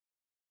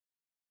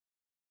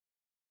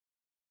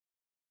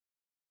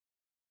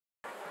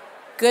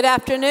Good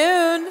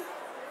afternoon.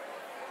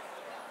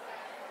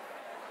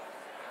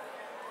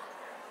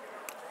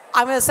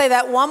 I'm going to say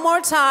that one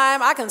more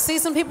time. I can see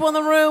some people in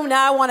the room.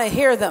 Now I want to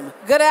hear them.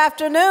 Good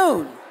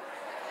afternoon.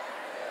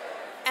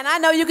 And I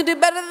know you can do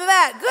better than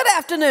that. Good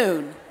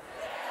afternoon.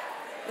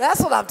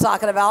 That's what I'm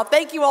talking about.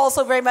 Thank you all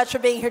so very much for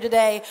being here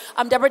today.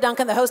 I'm Deborah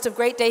Duncan, the host of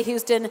Great Day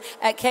Houston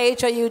at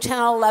KHOU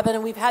Channel 11,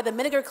 and we've had the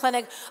Menninger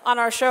Clinic on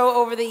our show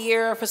over the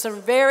year for some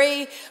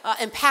very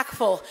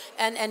impactful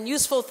and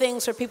useful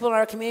things for people in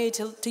our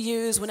community to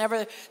use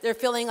whenever they're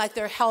feeling like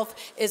their health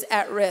is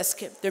at risk,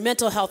 their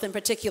mental health in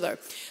particular.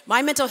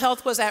 My mental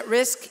health was at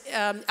risk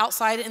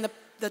outside in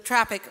the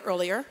traffic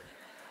earlier,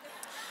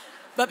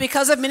 but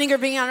because of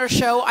Menninger being on our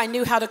show, I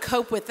knew how to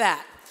cope with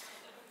that.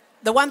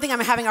 The one thing I'm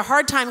having a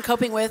hard time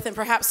coping with, and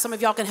perhaps some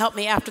of y'all can help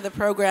me after the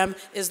program,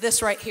 is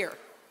this right here.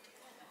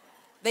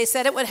 They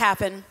said it would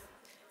happen,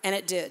 and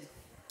it did.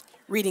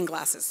 Reading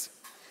glasses.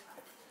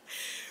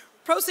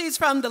 Proceeds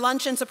from the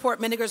Luncheon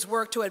support Menninger's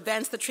work to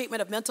advance the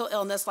treatment of mental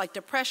illness like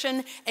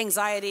depression,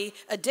 anxiety,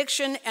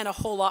 addiction, and a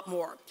whole lot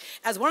more.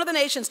 As one of the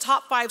nation's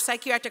top 5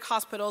 psychiatric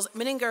hospitals,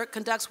 Menninger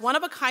conducts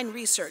one-of-a-kind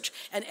research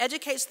and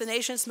educates the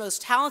nation's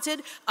most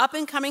talented,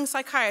 up-and-coming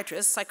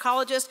psychiatrists,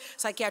 psychologists,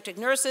 psychiatric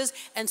nurses,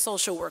 and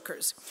social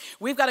workers.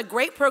 We've got a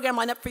great program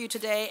lined up for you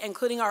today,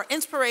 including our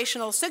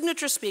inspirational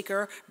signature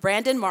speaker,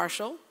 Brandon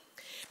Marshall.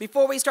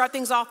 Before we start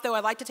things off, though,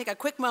 I'd like to take a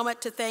quick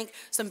moment to thank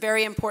some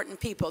very important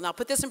people. Now,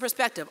 put this in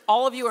perspective.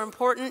 All of you are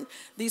important.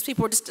 These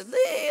people are just a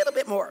little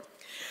bit more.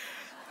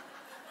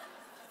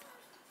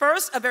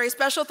 First, a very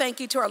special thank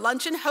you to our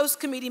Luncheon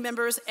host committee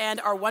members and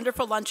our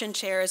wonderful Luncheon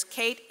chairs,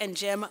 Kate and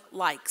Jim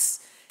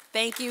Likes.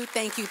 Thank you,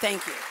 thank you,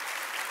 thank you.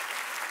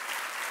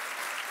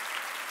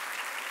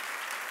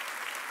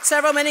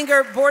 Several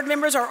Menninger board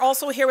members are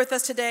also here with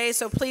us today,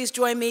 so please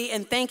join me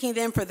in thanking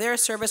them for their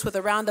service with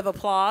a round of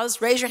applause.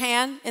 Raise your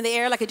hand in the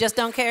air like you just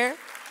don't care.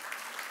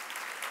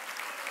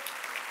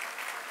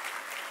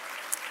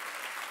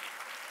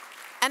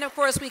 And of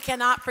course, we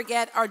cannot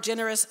forget our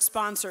generous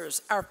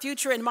sponsors, our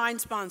Future in Mind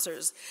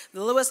sponsors,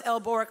 the Lewis L.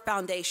 Borick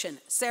Foundation,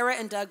 Sarah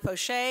and Doug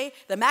Poche,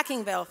 the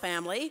Mackingvale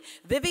family,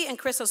 Vivi and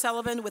Chris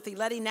O'Sullivan with the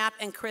Letty Knapp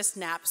and Chris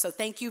Knapp. So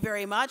thank you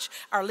very much.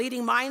 Our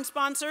Leading Mind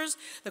sponsors,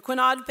 the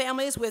Quinaud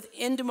families with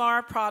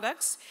Indumar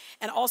Products,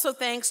 and also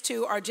thanks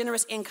to our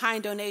generous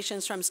in-kind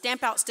donations from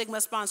Stamp Out Stigma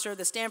sponsor,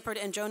 the Stanford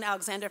and Joan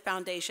Alexander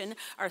Foundation,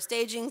 our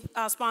staging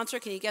sponsor,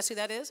 can you guess who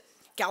that is?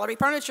 Gallery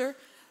Furniture.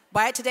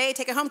 Buy it today,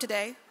 take it home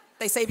today.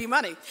 They save you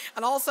money.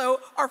 And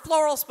also our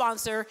floral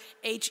sponsor,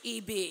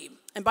 HEB.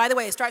 And by the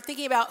way, start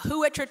thinking about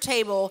who at your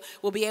table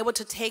will be able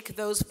to take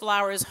those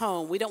flowers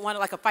home. We don't want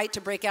like a fight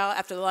to break out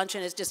after the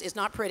luncheon. It's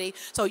not pretty.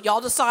 So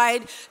y'all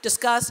decide,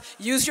 discuss,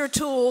 use your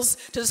tools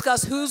to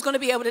discuss who's going to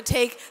be able to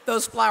take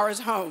those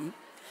flowers home.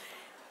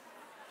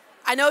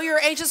 I know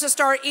you're anxious to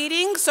start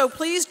eating, so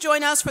please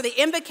join us for the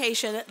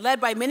invocation led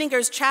by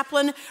Menninger's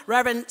chaplain,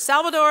 Reverend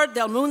Salvador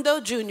Del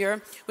Mundo Jr.,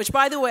 which,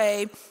 by the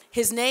way,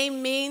 his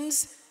name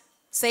means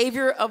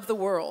Savior of the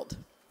world.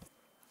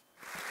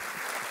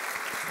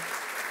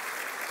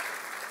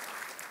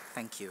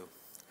 Thank you.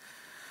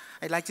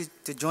 I'd like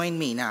to join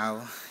me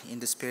now in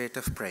the spirit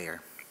of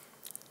prayer.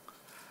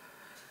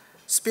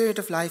 Spirit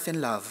of life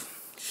and love,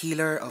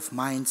 healer of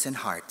minds and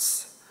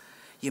hearts,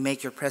 you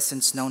make your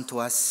presence known to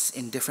us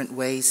in different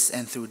ways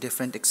and through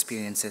different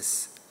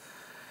experiences.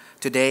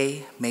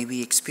 Today, may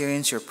we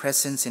experience your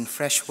presence in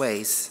fresh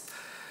ways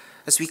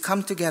as we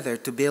come together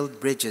to build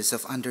bridges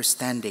of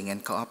understanding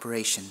and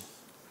cooperation.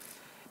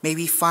 May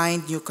we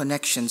find new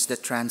connections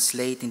that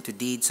translate into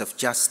deeds of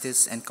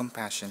justice and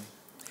compassion.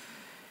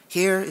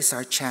 Here is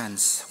our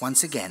chance,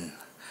 once again,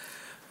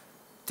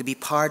 to be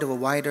part of a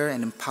wider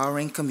and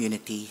empowering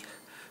community,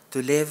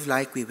 to live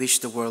like we wish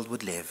the world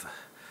would live,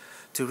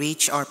 to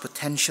reach our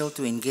potential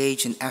to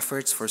engage in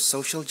efforts for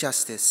social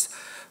justice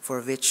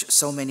for which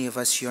so many of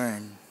us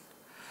yearn.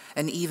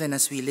 And even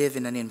as we live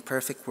in an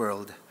imperfect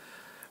world,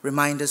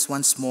 remind us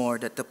once more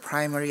that the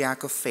primary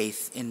act of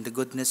faith in the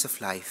goodness of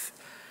life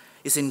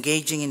is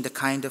engaging in the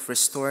kind of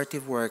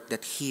restorative work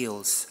that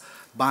heals,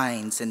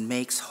 binds, and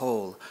makes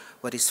whole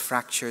what is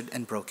fractured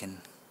and broken.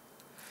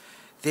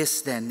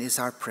 This, then, is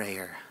our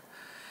prayer,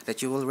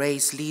 that you will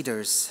raise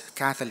leaders,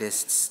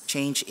 catalysts,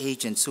 change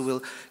agents who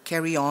will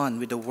carry on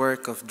with the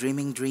work of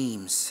dreaming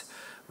dreams,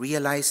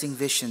 realizing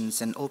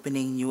visions, and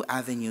opening new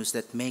avenues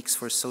that makes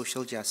for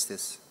social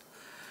justice.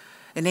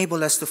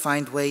 Enable us to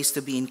find ways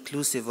to be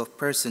inclusive of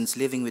persons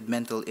living with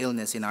mental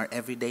illness in our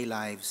everyday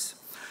lives.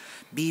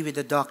 Be with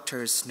the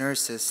doctors,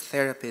 nurses,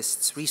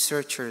 therapists,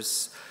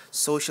 researchers,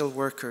 social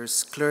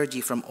workers,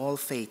 clergy from all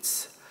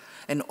faiths,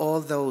 and all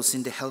those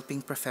in the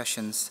helping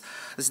professions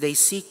as they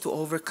seek to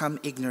overcome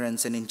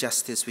ignorance and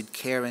injustice with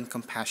care and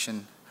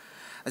compassion,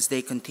 as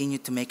they continue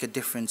to make a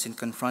difference in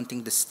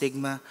confronting the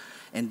stigma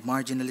and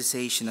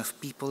marginalization of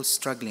people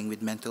struggling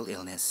with mental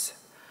illness.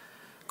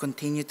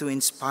 Continue to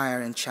inspire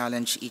and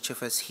challenge each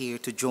of us here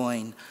to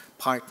join,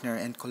 partner,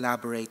 and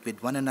collaborate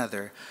with one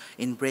another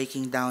in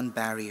breaking down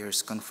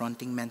barriers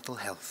confronting mental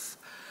health,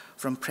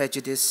 from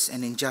prejudice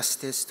and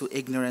injustice to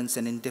ignorance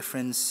and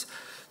indifference,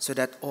 so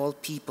that all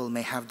people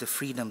may have the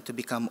freedom to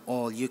become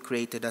all you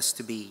created us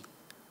to be.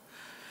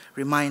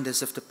 Remind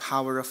us of the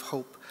power of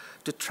hope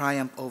to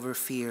triumph over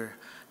fear,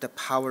 the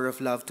power of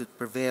love to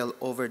prevail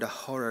over the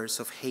horrors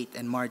of hate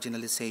and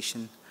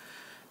marginalization,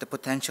 the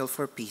potential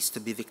for peace to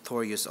be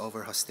victorious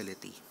over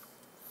hostility.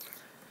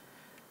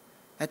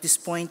 At this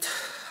point,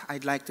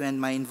 I'd like to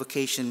end my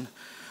invocation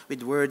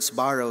with words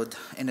borrowed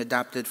and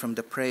adapted from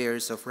the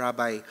prayers of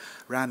Rabbi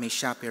Rami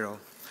Shapiro,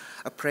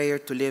 a prayer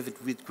to live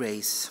with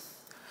grace,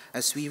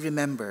 as we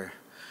remember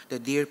the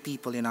dear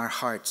people in our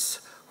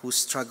hearts who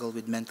struggle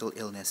with mental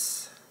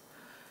illness.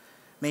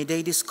 May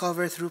they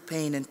discover through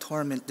pain and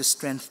torment the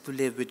strength to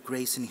live with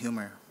grace and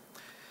humor.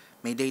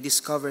 May they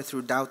discover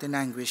through doubt and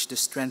anguish the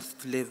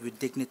strength to live with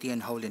dignity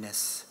and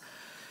holiness.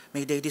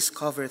 May they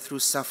discover through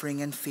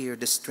suffering and fear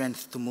the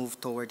strength to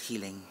move toward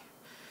healing.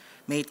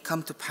 May it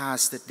come to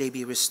pass that they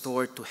be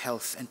restored to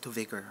health and to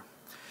vigor.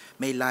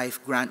 May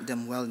life grant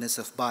them wellness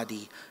of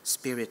body,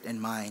 spirit,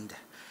 and mind.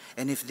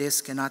 And if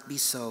this cannot be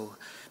so,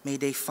 may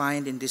they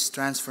find in this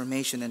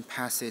transformation and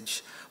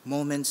passage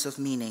moments of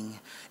meaning,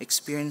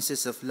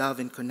 experiences of love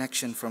and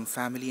connection from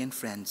family and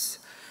friends,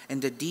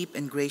 and the deep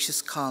and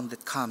gracious calm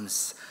that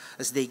comes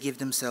as they give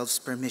themselves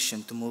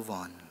permission to move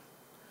on.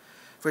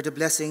 For the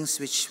blessings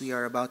which we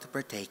are about to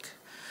partake,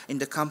 in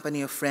the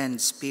company of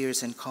friends,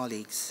 peers, and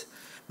colleagues,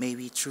 may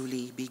we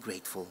truly be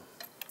grateful.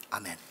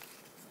 Amen.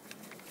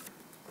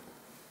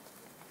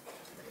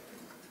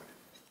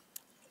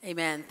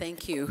 Amen.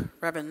 Thank you,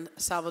 Reverend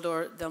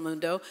Salvador Del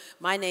Mundo.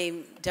 My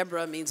name,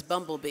 Deborah, means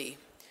bumblebee.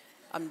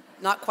 I'm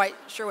not quite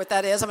sure what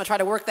that is. I'm going to try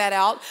to work that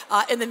out.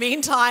 In the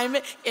meantime,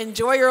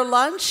 enjoy your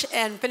lunch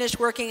and finish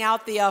working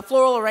out the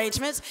floral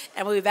arrangements,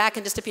 and we'll be back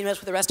in just a few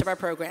minutes with the rest of our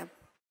program.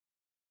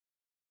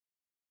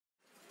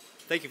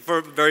 Thank you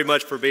very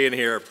much for being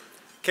here.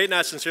 Kate and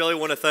I sincerely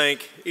want to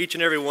thank each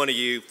and every one of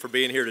you for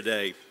being here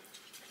today.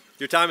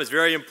 Your time is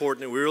very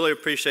important, and we really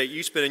appreciate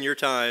you spending your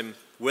time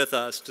with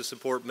us to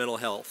support mental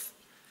health.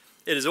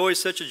 It is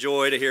always such a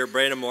joy to hear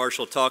Brandon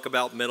Marshall talk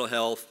about mental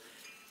health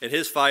and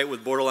his fight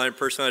with borderline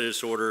personality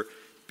disorder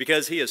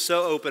because he is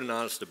so open and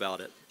honest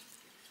about it.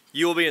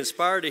 You will be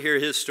inspired to hear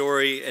his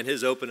story and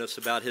his openness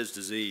about his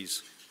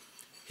disease.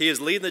 He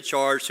is leading the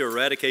charge to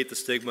eradicate the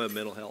stigma of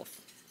mental health.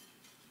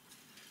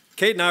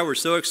 Kate and I were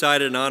so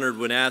excited and honored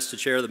when asked to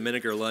chair the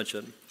Menninger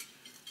Luncheon.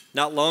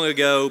 Not long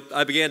ago,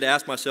 I began to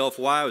ask myself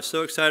why I was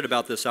so excited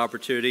about this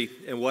opportunity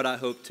and what I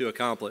hoped to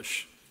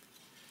accomplish.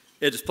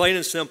 It is plain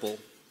and simple.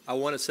 I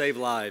want to save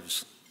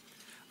lives.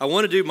 I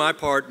want to do my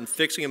part in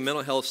fixing a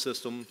mental health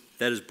system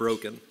that is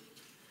broken.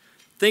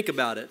 Think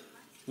about it.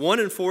 1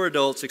 in 4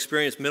 adults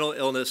experience mental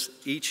illness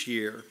each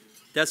year.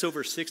 That's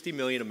over 60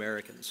 million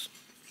Americans.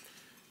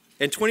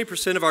 And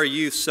 20% of our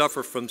youth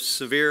suffer from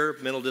severe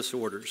mental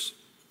disorders.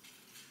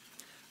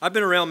 I've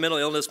been around mental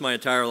illness my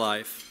entire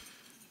life.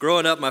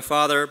 Growing up, my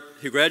father,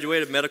 who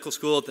graduated medical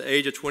school at the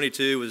age of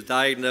 22, was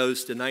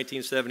diagnosed in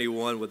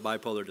 1971 with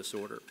bipolar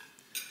disorder.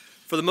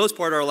 For the most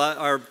part,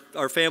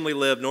 our family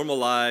lived normal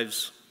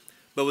lives,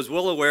 but was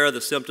well aware of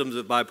the symptoms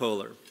of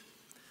bipolar.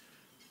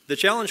 The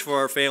challenge for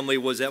our family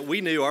was that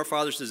we knew our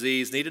father's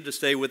disease needed to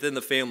stay within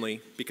the family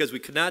because we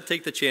could not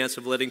take the chance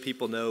of letting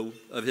people know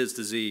of his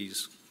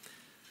disease.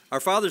 Our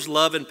father's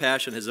love and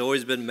passion has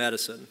always been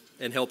medicine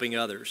and helping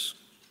others.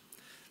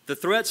 The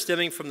threat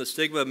stemming from the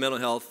stigma of mental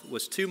health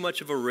was too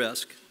much of a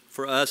risk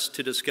for us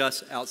to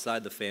discuss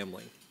outside the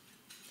family.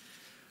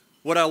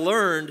 What I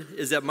learned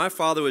is that my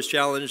father was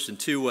challenged in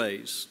 2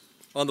 ways.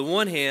 On the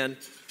one hand,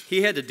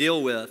 he had to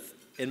deal with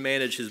and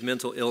manage his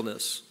mental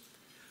illness.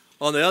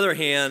 On the other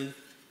hand,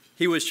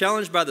 he was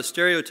challenged by the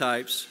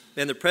stereotypes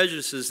and the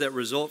prejudices that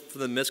result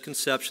from the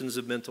misconceptions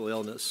of mental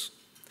illness.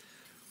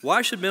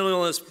 Why should mental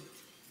illness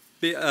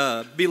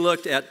be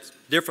looked at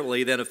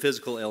differently than a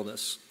physical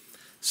illness?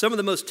 Some of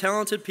the most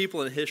talented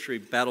people in history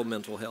battle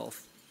mental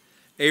health.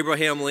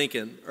 Abraham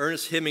Lincoln,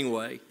 Ernest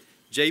Hemingway,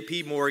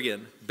 J.P.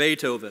 Morgan,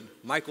 Beethoven,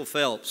 Michael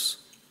Phelps.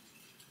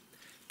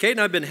 Kate and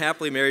I have been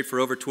happily married for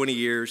over 20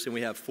 years, and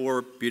we have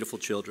 4 beautiful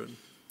children.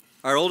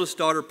 Our oldest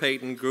daughter,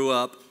 Peyton, grew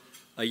up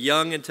a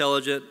young,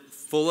 intelligent,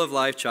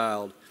 full-of-life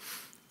child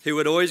who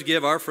would always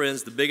give our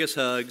friends the biggest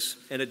hugs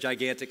and a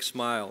gigantic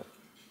smile.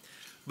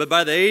 But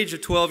by the age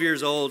of 12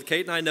 years old,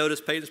 Kate and I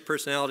noticed Peyton's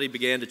personality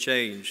began to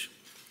change.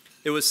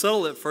 It was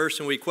subtle at first,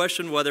 and we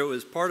questioned whether it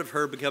was part of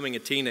her becoming a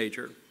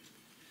teenager.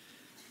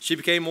 She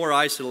became more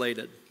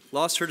isolated,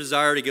 lost her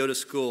desire to go to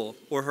school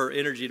or her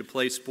energy to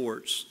play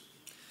sports.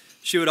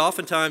 She would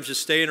oftentimes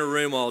just stay in her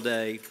room all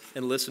day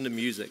and listen to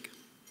music.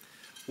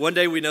 One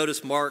day we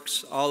noticed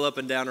marks all up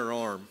and down her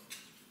arm.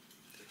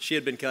 She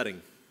had been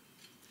cutting.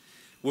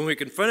 When we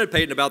confronted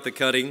Peyton about the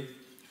cutting,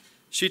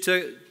 she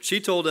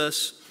told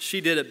us she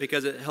did it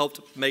because it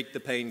helped make the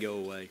pain go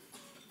away.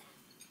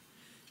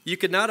 You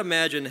could not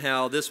imagine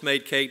how this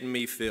made Kate and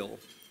me feel.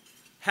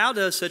 How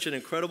does such an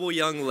incredible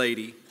young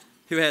lady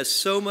who has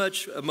so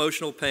much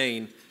emotional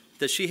pain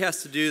that she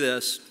has to do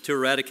this to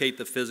eradicate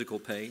the physical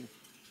pain?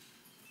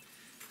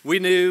 We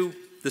knew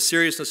the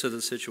seriousness of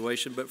the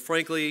situation, but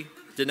frankly,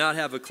 did not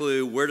have a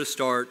clue where to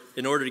start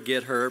in order to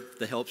get her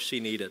the help she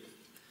needed.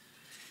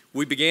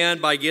 We began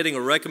by getting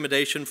a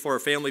recommendation for a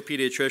family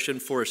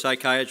pediatrician for a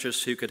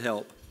psychiatrist who could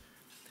help.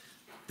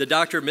 The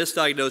doctor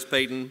misdiagnosed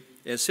Peyton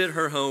and sent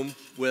her home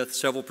with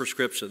several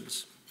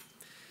prescriptions.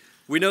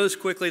 We noticed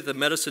quickly that the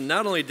medicine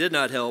not only did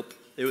not help,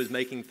 it was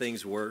making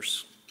things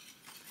worse.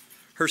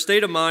 Her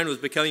state of mind was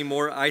becoming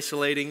more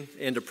isolating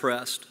and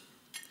depressed.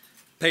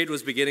 Peyton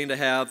was beginning to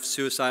have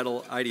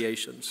suicidal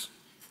ideations.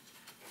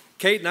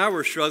 Kate and I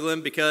were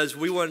struggling because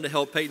we wanted to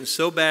help Peyton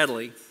so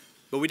badly,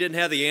 but we didn't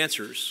have the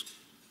answers,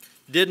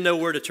 didn't know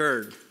where to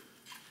turn.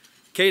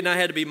 Kate and I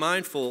had to be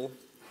mindful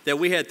that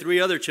we had 3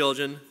 other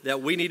children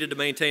that we needed to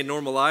maintain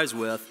normal lives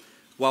with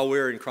while we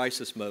were in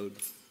crisis mode.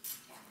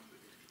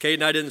 Kate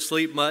and I didn't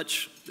sleep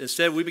much.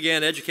 Instead, we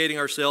began educating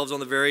ourselves on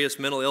the various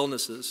mental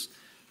illnesses,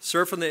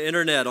 surfing the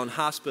internet on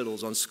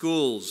hospitals, on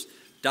schools,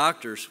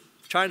 doctors,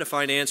 trying to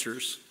find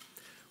answers.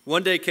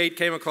 One day, Kate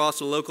came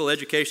across a local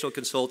educational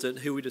consultant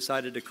who we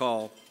decided to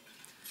call.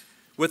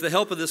 With the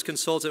help of this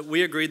consultant,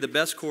 we agreed the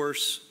best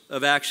course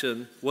of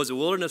action was a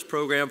wilderness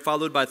program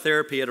followed by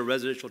therapy at a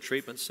residential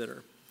treatment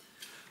center.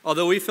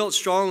 Although we felt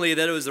strongly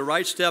that it was the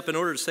right step in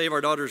order to save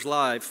our daughter's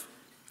life,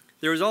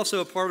 there was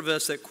also a part of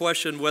us that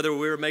questioned whether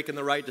we were making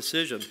the right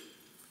decision.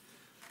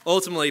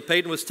 Ultimately,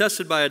 Peyton was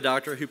tested by a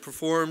doctor who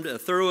performed a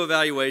thorough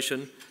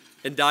evaluation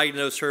and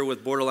diagnosed her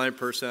with borderline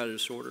personality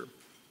disorder.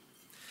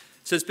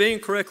 Since being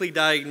correctly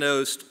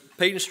diagnosed,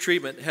 Peyton's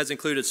treatment has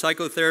included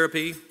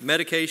psychotherapy,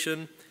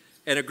 medication,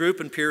 and a group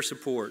and peer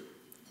support.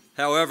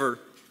 However,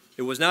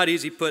 it was not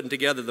easy putting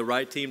together the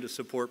right team to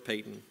support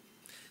Peyton.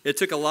 It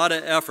took a lot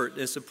of effort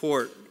and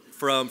support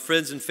from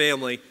friends and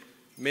family,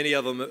 many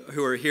of them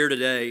who are here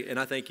today, and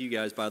I thank you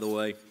guys, by the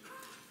way,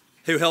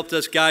 who helped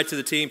us guide to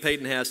the team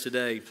Peyton has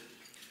today.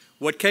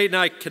 What Kate and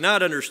I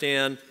cannot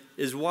understand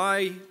is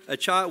why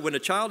when a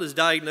child is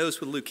diagnosed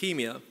with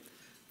leukemia,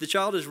 the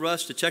child is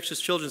rushed to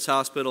Texas Children's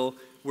Hospital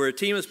where a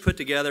team is put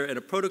together and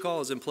a protocol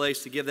is in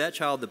place to give that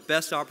child the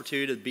best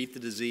opportunity to beat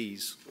the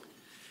disease.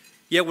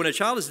 Yet when a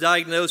child is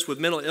diagnosed with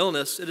mental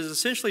illness, the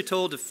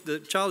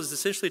child is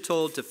essentially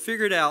told to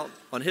figure it out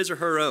on his or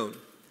her own.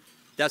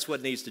 That's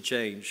what needs to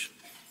change.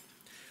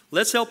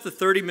 Let's help the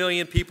 30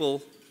 million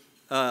people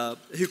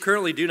who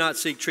currently do not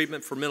seek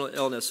treatment for mental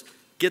illness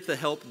get the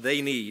help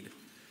they need.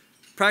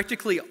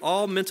 Practically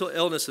all mental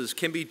illnesses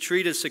can be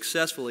treated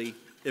successfully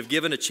if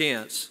given a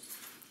chance.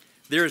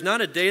 There is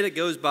not a day that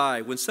goes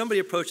by when somebody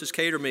approaches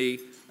Kate or me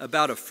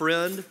about a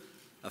friend,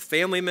 a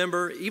family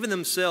member, even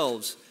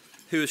themselves,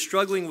 who is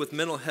struggling with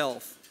mental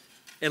health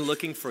and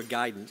looking for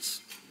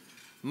guidance.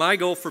 My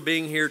goal for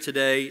being here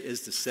today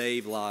is to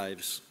save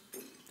lives.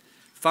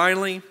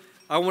 Finally,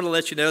 I want to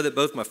let you know that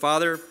both my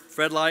father,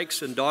 Fred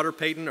Likes, and daughter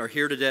Peyton are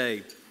here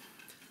today.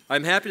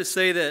 I'm happy to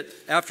say that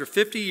after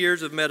 50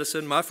 years of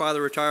medicine, my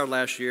father retired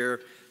last year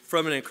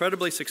from an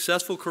incredibly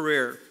successful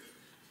career,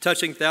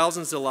 touching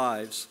thousands of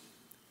lives.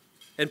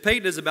 And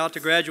Peyton is about to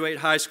graduate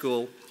high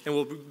school and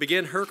will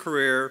begin her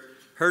career,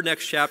 her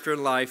next chapter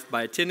in life,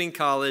 by attending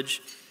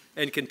college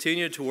and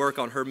continue to work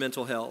on her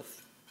mental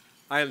health.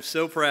 I am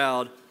so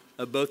proud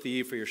of both of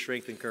you for your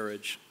strength and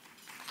courage.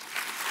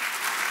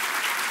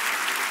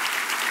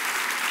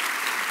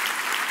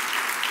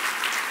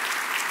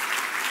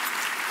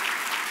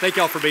 Thank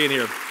y'all for being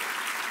here.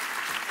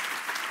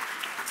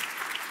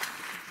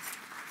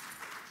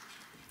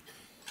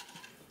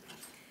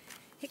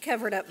 He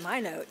covered up my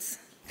notes.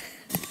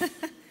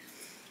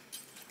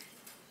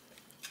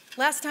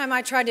 Last time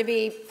I tried to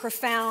be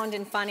profound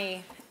and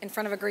funny in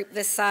front of a group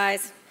this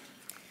size,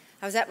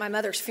 I was at my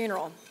mother's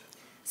funeral.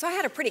 So I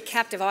had a pretty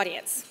captive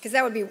audience, because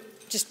that would be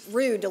just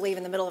rude to leave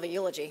in the middle of a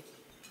eulogy.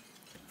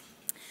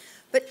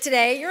 But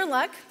today, you're in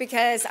luck,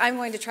 because I'm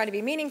going to try to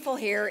be meaningful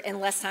here in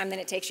less time than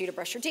it takes you to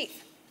brush your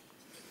teeth.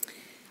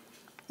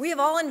 We have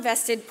all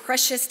invested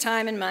precious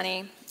time and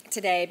money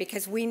today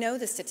because we know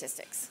the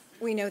statistics.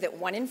 We know that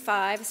 1 in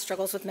 5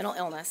 struggles with mental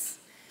illness.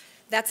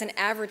 That's an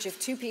average of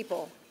 2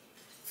 people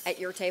at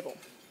your table.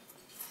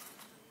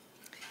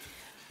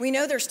 We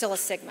know there's still a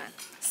stigma,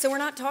 so we're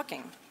not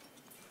talking.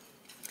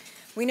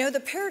 We know the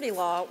parity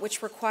law,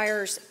 which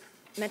requires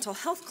mental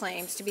health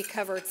claims to be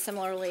covered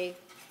similarly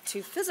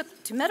to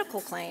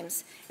medical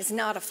claims, is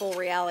not a full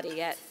reality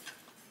yet.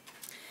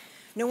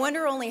 No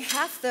wonder only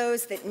half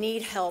those that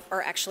need help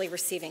are actually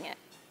receiving it.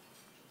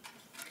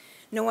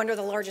 No wonder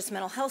the largest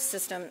mental health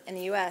system in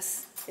the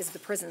U.S. is the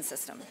prison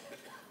system.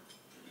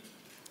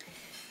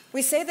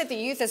 We say that the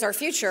youth is our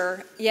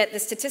future, yet the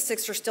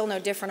statistics are still no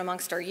different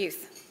amongst our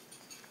youth.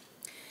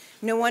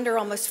 No wonder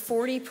almost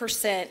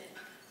 40%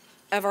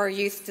 of our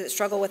youth that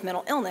struggle with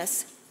mental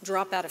illness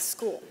drop out of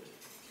school,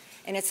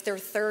 and it's their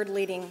 3rd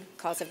leading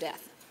cause of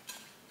death.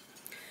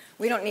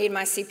 We don't need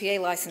my CPA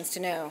license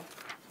to know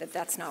that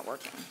that's not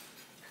working.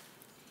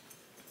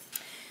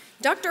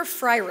 Dr.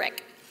 Freilich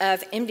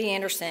of MD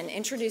Anderson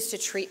introduced a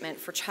treatment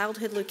for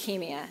childhood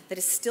leukemia that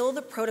is still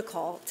the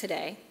protocol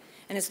today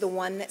and is the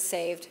one that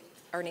saved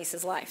our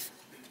niece's life.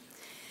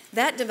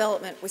 That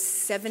development was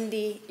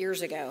 70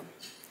 years ago,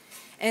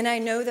 and I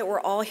know that we're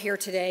all here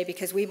today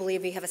because we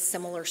believe we have a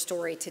similar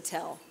story to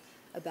tell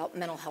about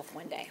mental health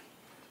one day.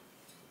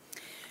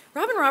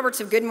 Robin Roberts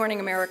of Good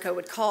Morning America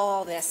would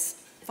call this,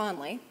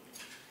 fondly,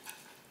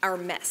 our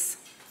mess.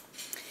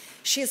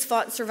 She has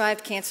fought and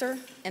survived cancer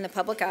in the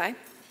public eye,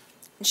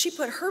 and she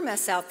put her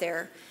mess out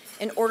there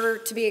in order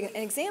to be an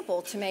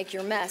example to make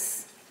your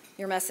mess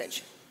your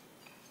message.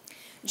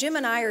 Jim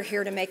and I are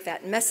here to make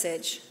that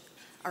message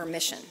our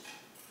mission.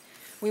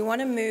 We want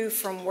to move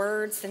from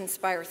words that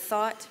inspire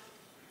thought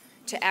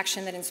to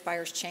action that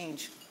inspires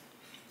change.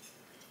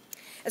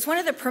 As one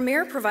of the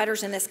premier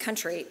providers in this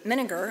country,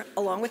 Menninger,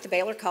 along with the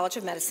Baylor College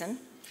of Medicine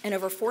and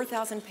over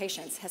 4,000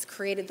 patients, has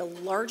created the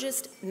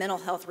largest mental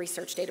health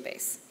research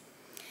database.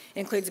 It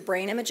includes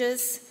brain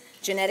images,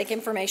 genetic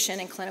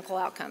information, and clinical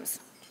outcomes.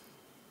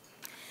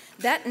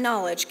 That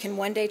knowledge can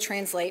one day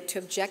translate to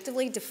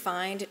objectively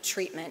defined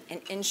treatment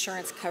and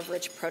insurance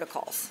coverage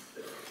protocols.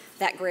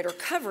 That greater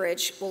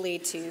coverage will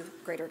lead to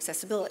greater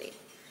accessibility.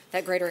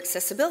 That greater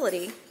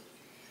accessibility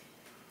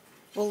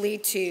will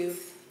lead to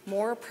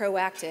more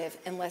proactive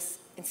and less,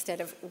 instead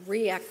of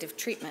reactive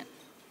treatment,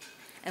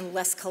 and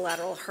less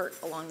collateral hurt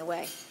along the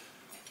way.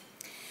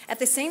 At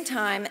the same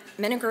time,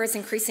 Menninger is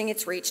increasing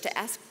its reach to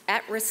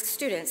at-risk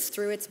students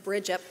through its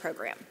Bridge Up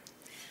program.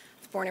 I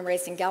was born and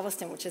raised in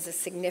Galveston, which is a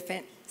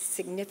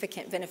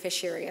significant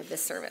beneficiary of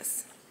this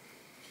service.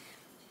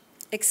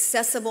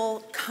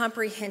 Accessible,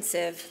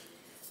 comprehensive,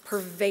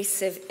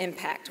 pervasive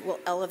impact will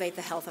elevate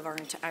the health of our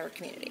entire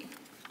community.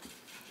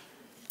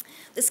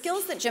 The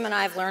skills that Jim and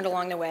I have learned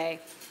along the way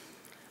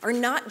are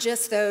not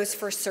just those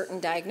for a certain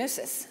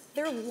diagnosis.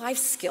 They're life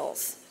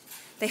skills.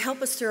 They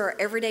help us through our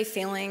everyday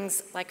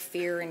feelings like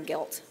fear and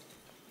guilt.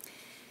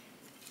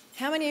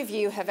 How many of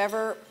you have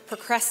ever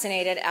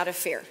procrastinated out of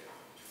fear?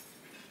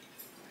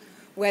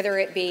 Whether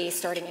it be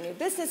starting a new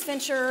business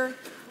venture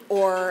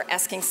or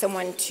asking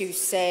someone to,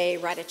 say,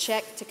 write a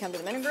check to come to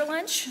the Menninger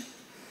lunch.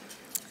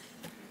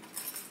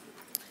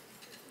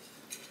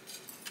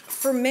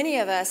 For many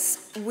of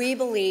us, we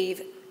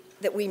believe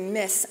that we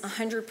miss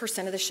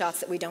 100% of the shots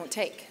that we don't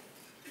take.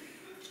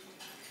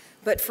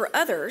 But for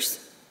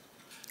others,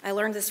 I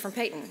learned this from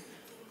Peyton.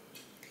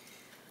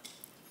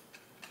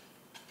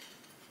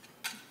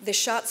 The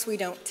shots we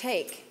don't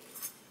take,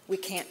 we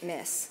can't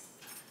miss.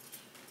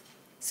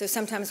 So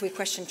sometimes we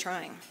question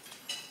trying.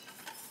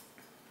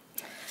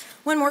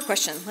 One more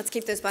question. Let's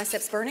keep those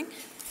biceps burning.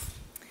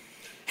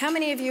 How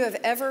many of you have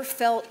ever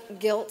felt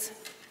guilt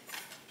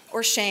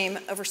or shame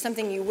over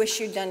something you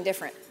wish you'd done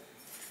different?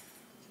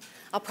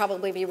 I'll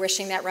probably be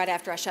wishing that right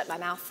after I shut my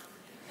mouth.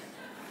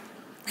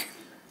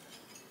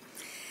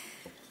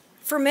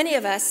 For many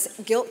of us,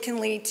 guilt can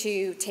lead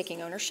to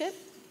taking ownership,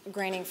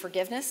 granting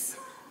forgiveness,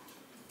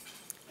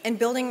 and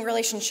building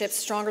relationships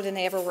stronger than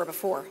they ever were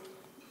before.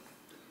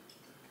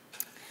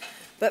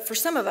 But for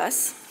some of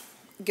us,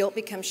 guilt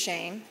becomes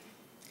shame.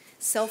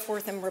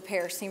 Self-worth and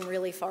repair seem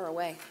really far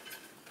away.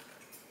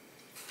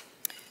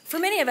 For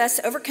many of us,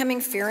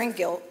 overcoming fear and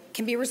guilt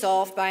can be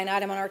resolved by an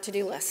item on our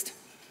to-do list.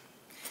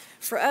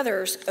 For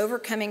others,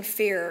 overcoming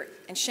fear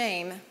and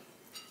shame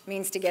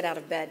means to get out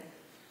of bed.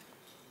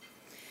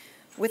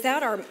 With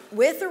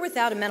or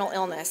without a mental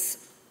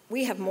illness,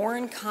 we have more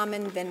in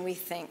common than we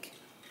think.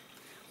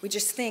 We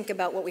just think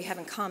about what we have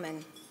in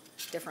common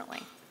differently.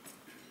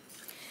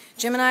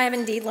 Jim and I have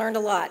indeed learned a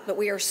lot, but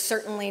we are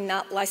certainly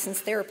not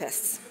licensed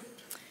therapists.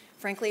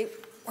 Frankly,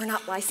 we're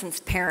not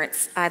licensed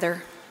parents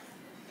either.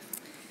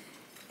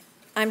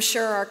 I'm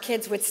sure our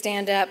kids would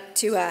stand up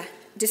to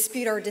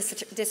dispute our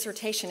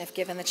dissertation if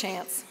given the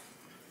chance.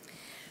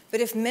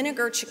 But if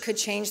Menninger could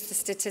change the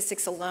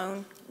statistics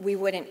alone, we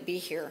wouldn't be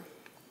here.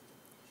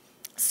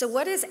 So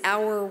what is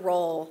our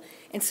role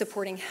in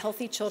supporting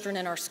healthy children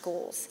in our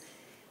schools,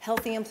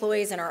 healthy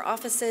employees in our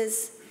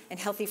offices, and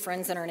healthy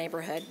friends in our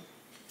neighborhood?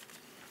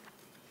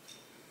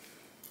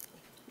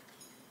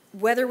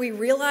 Whether we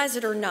realize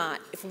it or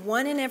not, if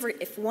one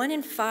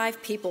in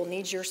 5 people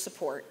needs your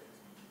support,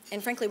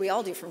 and frankly we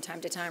all do from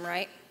time to time,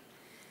 right?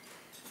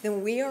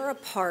 Then we are a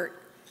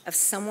part of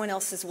someone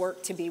else's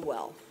work to be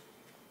well.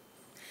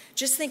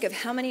 Just think of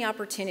how many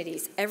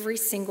opportunities every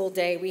single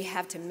day we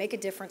have to make a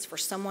difference for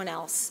someone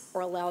else or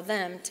allow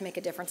them to make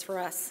a difference for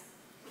us.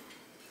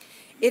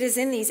 It is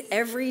in these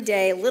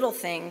everyday little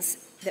things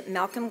that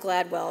Malcolm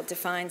Gladwell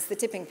defines the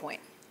tipping point.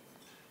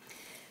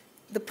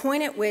 The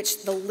point at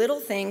which the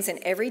little things in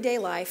everyday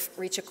life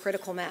reach a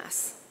critical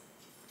mass,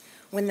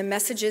 when the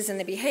messages and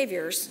the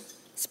behaviors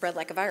spread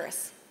like a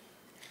virus.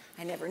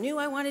 I never knew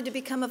I wanted to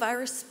become a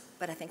virus,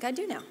 but I think I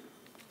do now.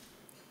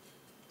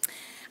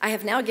 I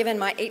have now given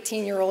my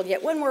 18-year-old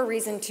yet one more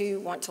reason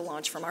to want to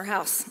launch from our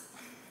house.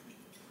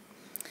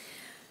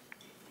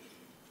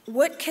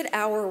 What could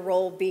our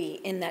role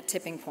be in that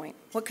tipping point?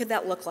 What could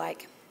that look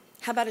like?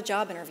 How about a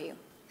job interview?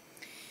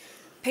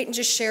 Peyton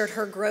just shared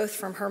her growth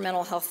from her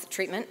mental health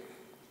treatment.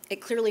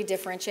 It clearly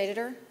differentiated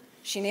her.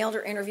 She nailed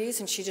her interviews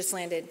and she just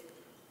landed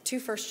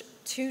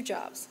two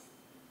jobs.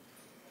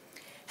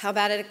 How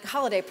about at a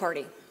holiday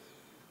party?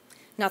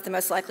 Not the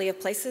most likely of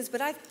places, but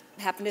I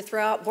happen to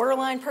throw out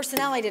borderline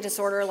personality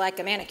disorder like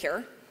a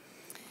manicure.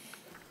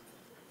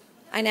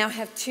 I now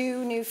have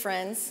 2 new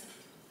friends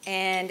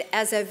and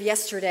as of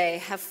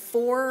yesterday, have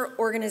 4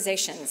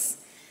 organizations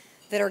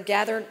that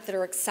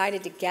are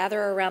excited to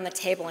gather around the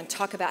table and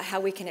talk about how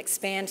we can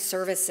expand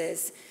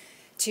services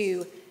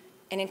to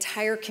an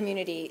entire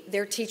community,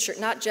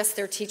 not just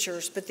their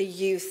teachers, but the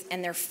youth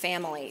and their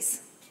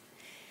families,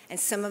 and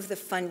some of the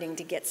funding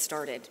to get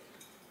started.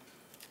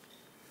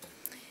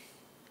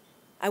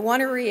 I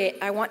want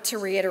to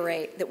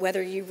reiterate that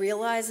whether you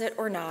realize it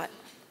or not,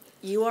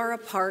 you are a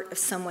part of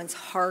someone's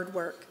hard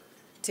work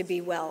to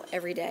be well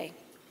every day.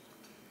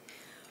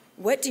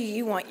 What do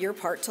you want your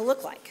part to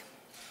look like?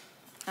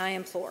 I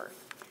implore,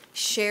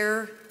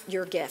 share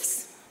your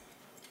gifts.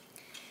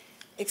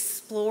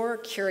 Explore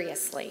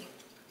curiously.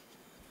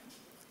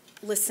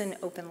 Listen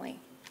openly.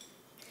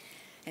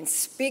 And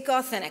speak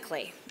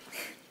authentically.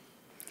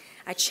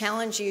 I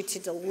challenge you to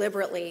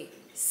deliberately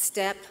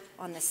step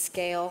on the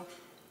scale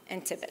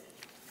and tip it.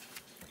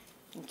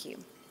 Thank you.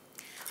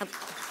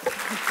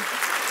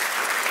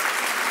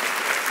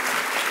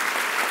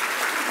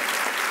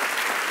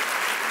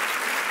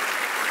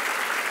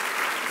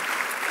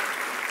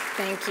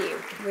 Thank you.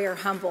 We are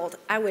humbled.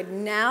 I would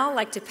now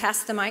like to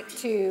pass the mic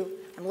to,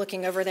 I'm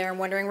looking over there and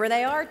wondering where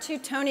they are, to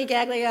Tony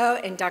Gaglio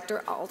and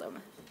Dr. Oldham.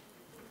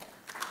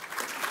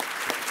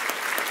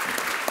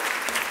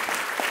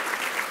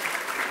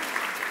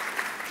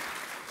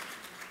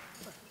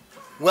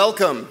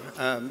 Welcome.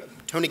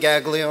 Tony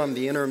Gaglio, I'm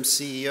the interim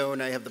CEO,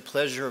 and I have the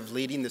pleasure of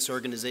leading this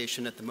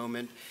organization at the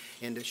moment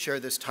and to share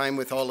this time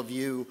with all of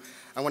you.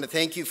 I want to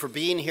thank you for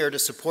being here to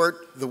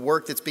support the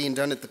work that's being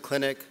done at the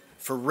clinic,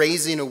 for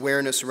raising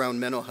awareness around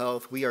mental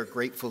health. We are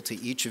grateful to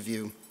each of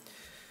you.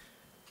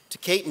 To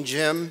Kate and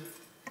Jim,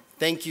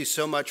 thank you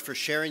so much for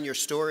sharing your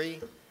story.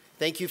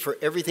 Thank you for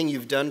everything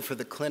you've done for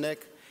the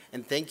clinic,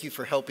 and thank you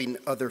for helping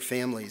other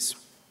families.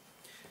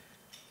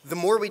 The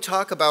more we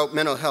talk about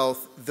mental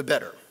health, the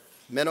better.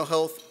 Mental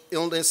health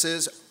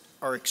illnesses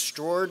are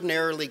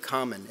extraordinarily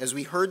common. As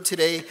we heard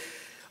today,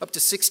 up to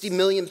 60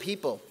 million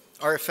people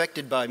are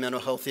affected by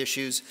mental health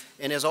issues,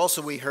 and as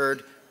also we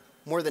heard,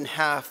 more than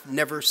half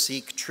never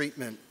seek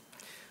treatment.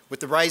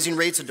 With the rising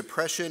rates of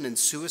depression and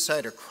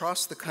suicide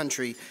across the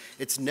country,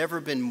 it's never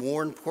been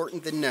more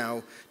important than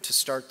now to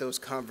start those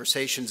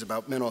conversations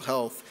about mental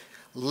health.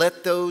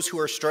 Let those who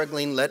are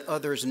struggling, let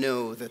others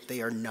know that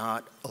they are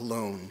not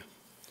alone.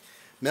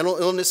 Mental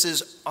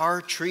illnesses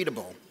are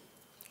treatable,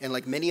 and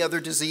like many other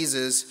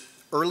diseases,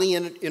 early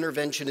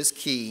intervention is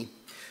key,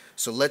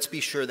 so let's be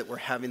sure that we're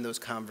having those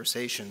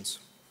conversations.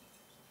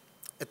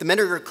 At the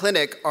Menninger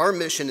Clinic, our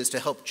mission is to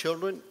help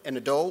children and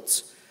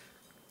adults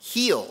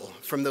heal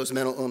from those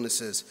mental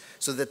illnesses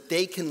so that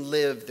they can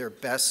live their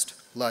best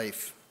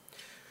life.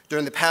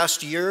 During the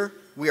past year,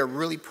 we are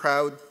really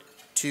proud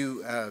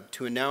to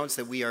announce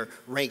that we are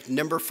ranked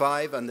number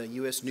 5 on the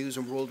U.S. News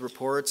and World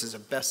Reports as a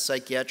best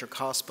psychiatric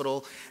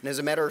hospital. And as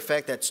a matter of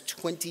fact, that's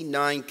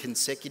 29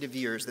 consecutive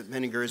years that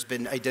Menninger has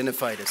been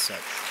identified as such.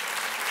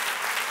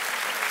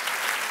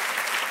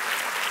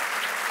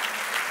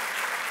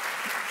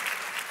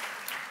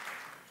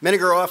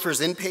 Menninger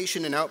offers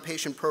inpatient and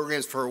outpatient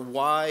programs for a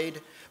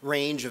wide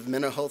range of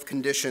mental health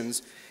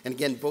conditions, and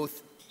again,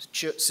 both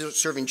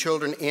serving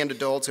children and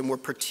adults, and we're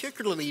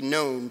particularly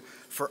known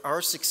for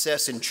our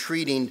success in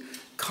treating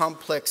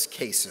complex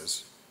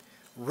cases.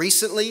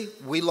 Recently,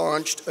 we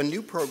launched a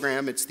new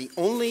program. It's the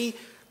only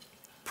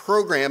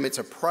program, it's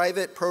a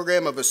private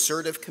program of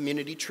assertive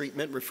community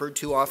treatment, referred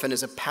to often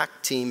as a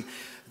PAC team,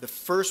 the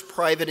first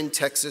private in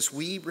Texas.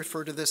 We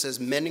refer to this as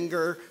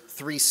Menninger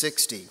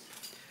 360.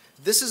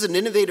 This is an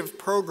innovative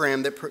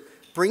program that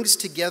brings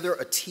together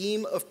a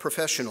team of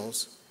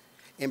professionals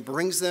and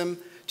brings them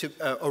to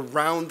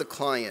around the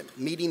client,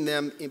 meeting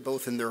them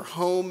both in their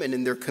home and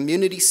in their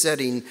community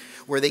setting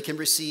where they can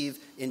receive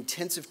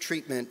intensive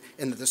treatment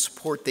and the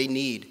support they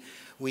need.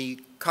 We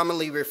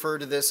commonly refer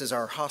to this as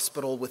our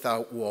hospital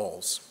without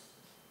walls.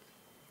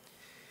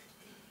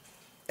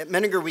 At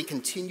Menninger, we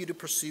continue to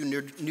pursue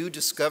new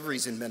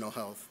discoveries in mental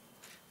health.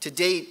 To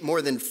date,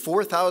 more than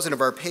 4,000 of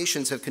our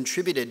patients have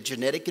contributed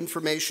genetic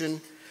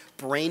information,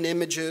 brain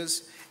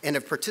images, and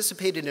have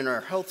participated in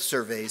our health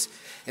surveys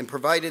and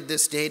provided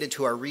this data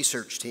to our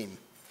research team.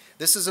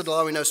 This is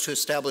allowing us to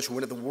establish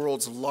one of the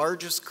world's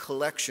largest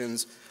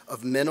collections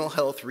of mental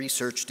health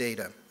research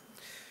data.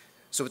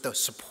 So with the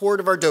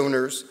support of our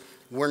donors,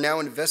 we're now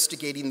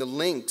investigating the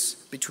links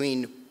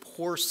between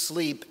poor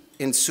sleep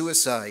and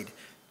suicide,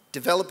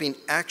 developing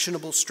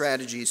actionable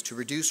strategies to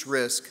reduce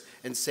risk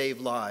and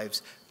save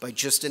lives by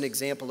just an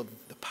example of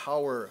the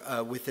power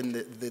within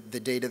the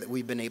data that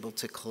we've been able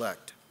to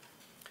collect.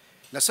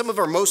 Now, some of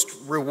our most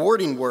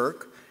rewarding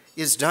work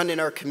is done in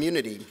our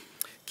community.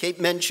 Kate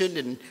mentioned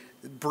in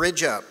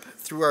Bridge Up.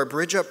 Through our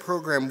Bridge Up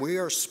program, we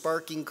are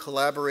sparking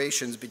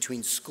collaborations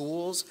between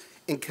schools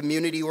and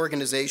community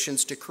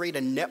organizations to create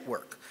a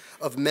network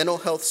of mental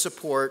health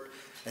support,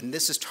 and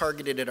this is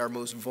targeted at our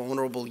most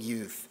vulnerable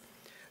youth.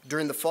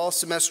 During the fall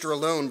semester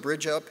alone,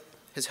 Bridge Up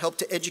has helped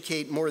to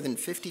educate more than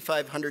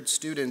 5,500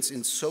 students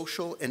in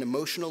social and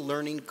emotional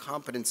learning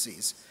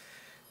competencies.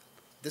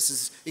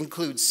 This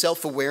includes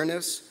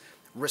self-awareness,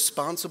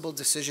 responsible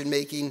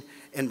decision-making,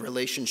 and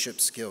relationship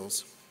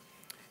skills.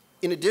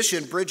 In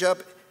addition, Bridge Up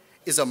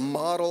is a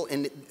model,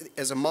 and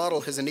as a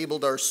model has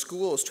enabled our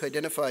schools to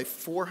identify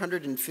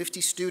 450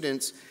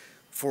 students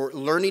for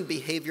learning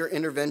behavior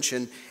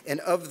intervention, and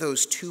of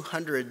those,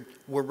 200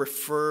 were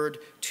referred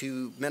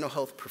to mental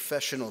health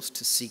professionals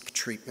to seek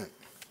treatment.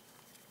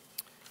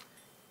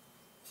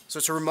 So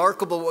it's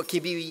remarkable what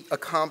can be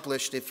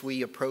accomplished if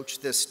we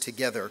approach this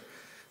together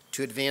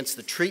to advance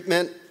the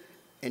treatment,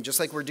 and just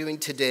like we're doing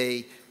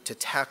today, to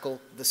tackle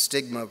the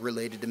stigma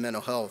related to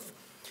mental health.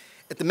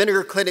 At the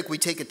Menninger Clinic, we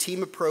take a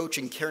team approach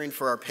in caring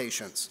for our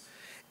patients.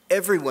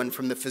 Everyone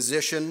from the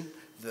physician,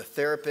 the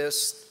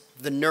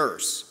therapist, the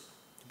nurse,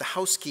 the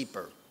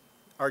housekeeper,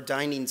 our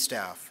dining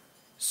staff,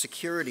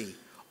 security,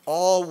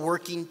 all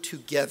working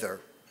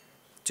together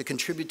to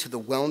contribute to the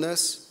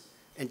wellness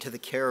and to the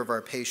care of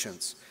our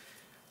patients.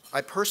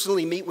 I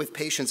personally meet with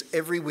patients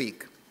every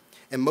week,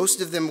 and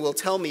most of them will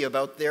tell me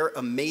about their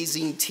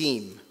amazing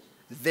team,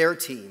 their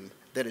team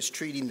that is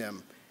treating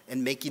them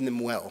and making them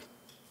well.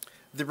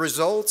 The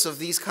results of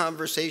these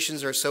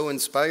conversations are so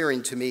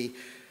inspiring to me.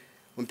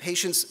 When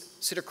patients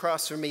sit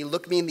across from me,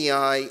 look me in the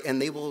eye,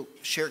 and they will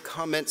share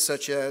comments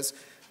such as,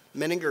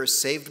 "Menninger has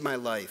saved my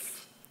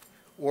life,"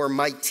 or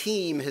 "My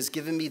team has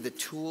given me the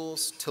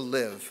tools to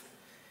live."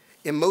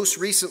 And most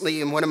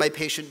recently, in one of my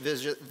patient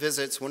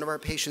visits, one of our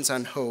patients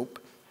on Hope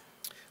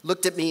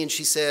looked at me and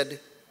she said,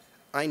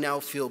 "I now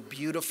feel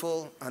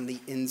beautiful on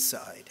the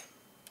inside."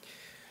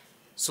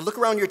 So look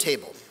around your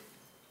table.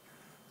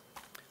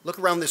 Look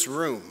around this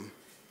room.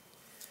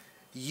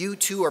 You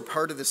too are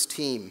part of this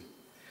team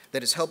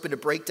that is helping to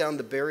break down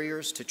the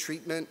barriers to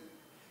treatment,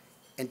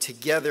 and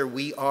together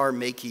we are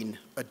making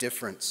a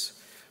difference.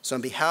 So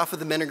on behalf of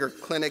the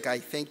Menninger Clinic, I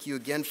thank you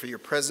again for your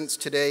presence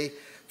today,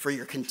 for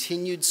your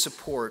continued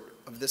support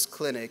of this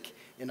clinic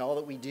and all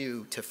that we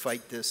do to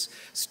fight this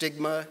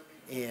stigma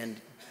and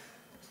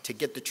to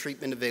get the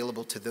treatment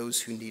available to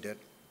those who need it.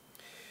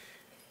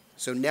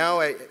 So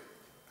now I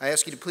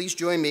ask you to please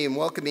join me in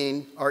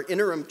welcoming our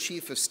interim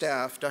chief of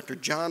staff, Dr.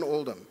 John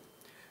Oldham.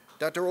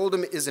 Dr.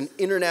 Oldham is an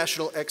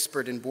international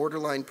expert in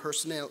borderline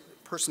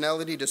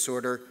personality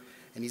disorder,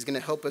 and he's going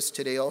to help us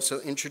today also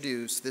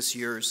introduce this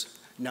year's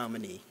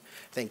nominee.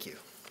 Thank you.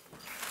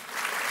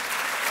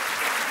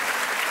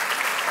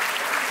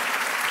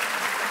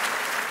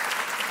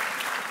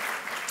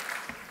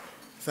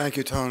 Thank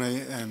you,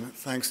 Tony, and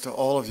thanks to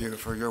all of you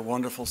for your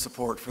wonderful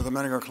support for the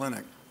Menninger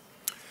Clinic.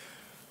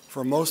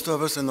 For most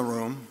of us in the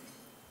room,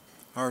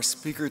 our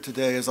speaker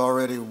today is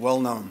already well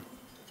known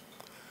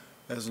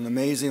as an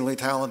amazingly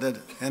talented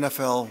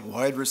NFL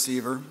wide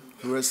receiver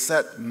who has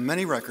set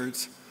many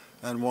records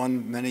and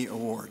won many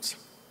awards.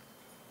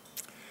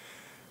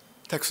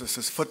 Texas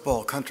is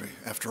football country,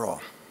 after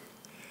all.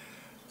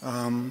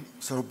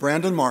 So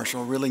Brandon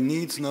Marshall really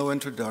needs no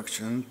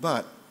introduction,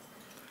 but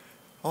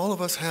all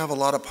of us have a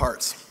lot of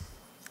parts.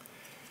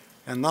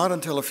 And not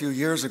until a few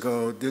years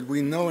ago did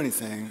we know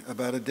anything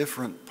about a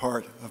different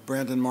part of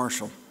Brandon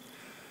Marshall,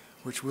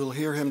 which we'll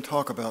hear him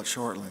talk about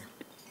shortly,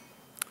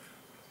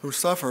 who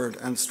suffered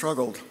and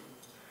struggled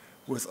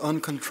with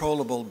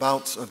uncontrollable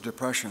bouts of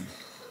depression,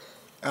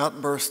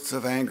 outbursts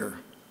of anger,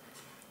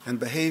 and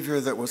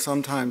behavior that was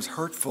sometimes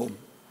hurtful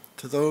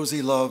to those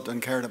he loved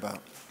and cared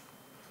about.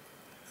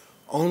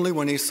 Only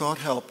when he sought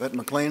help at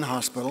McLean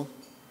Hospital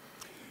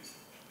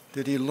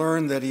did he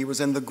learn that he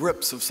was in the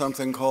grips of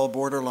something called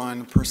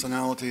borderline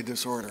personality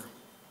disorder.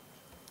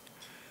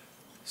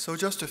 So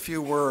just a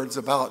few words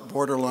about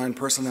borderline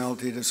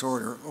personality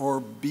disorder, or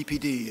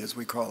BPD as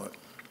we call it.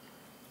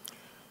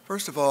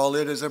 First of all,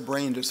 it is a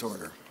brain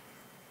disorder.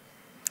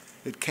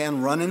 It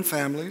can run in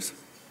families,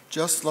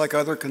 just like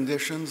other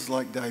conditions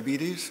like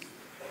diabetes,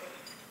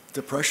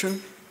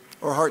 depression,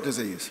 or heart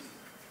disease.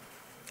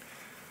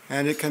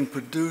 And it can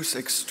produce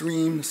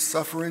extreme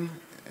suffering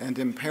and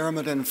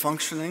impairment in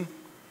functioning,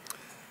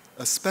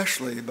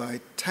 especially by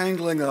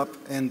tangling up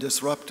and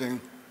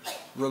disrupting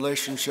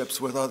relationships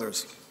with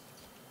others.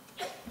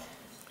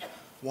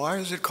 Why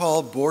is it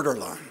called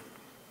borderline?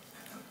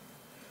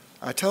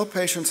 I tell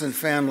patients and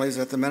families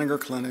at the Menninger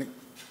Clinic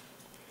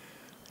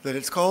that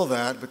it's called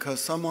that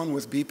because someone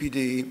with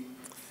BPD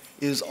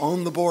is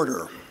on the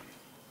border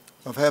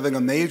of having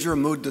a major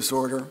mood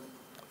disorder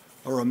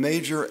or a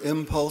major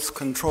impulse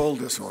control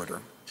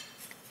disorder.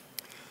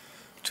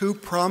 Two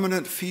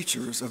prominent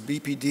features of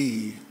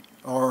BPD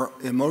are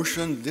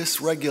emotion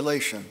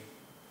dysregulation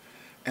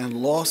and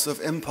loss of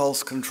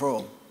impulse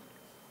control.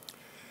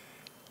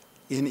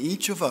 In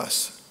each of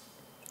us,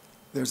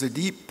 there's a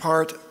deep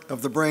part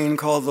of the brain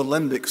called the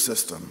limbic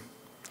system.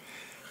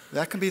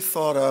 That can be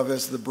thought of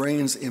as the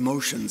brain's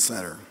emotion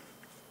center.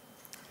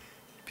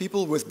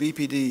 People with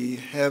BPD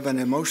have an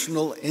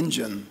emotional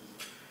engine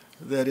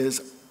that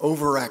is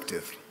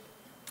overactive.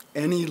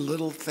 Any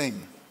little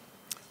thing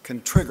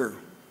can trigger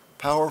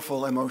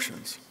powerful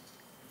emotions.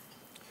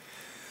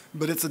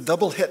 But it's a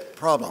double hit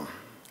problem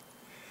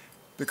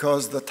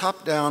because the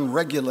top-down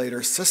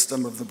regulator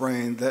system of the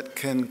brain that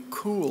can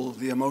cool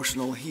the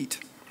emotional heat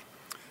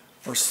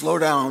or slow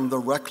down the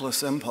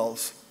reckless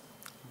impulse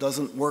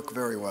doesn't work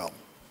very well.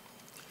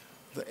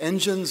 The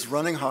engine's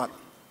running hot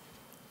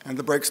and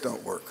the brakes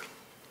don't work.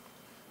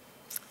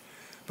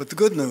 But the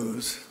good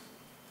news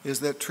is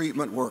that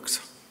treatment works.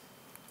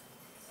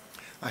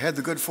 I had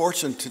the good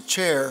fortune to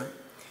chair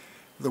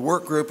the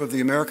work group of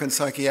the American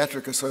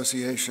Psychiatric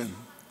Association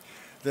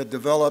that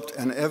developed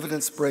an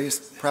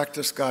evidence-based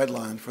practice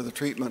guideline for the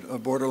treatment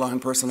of borderline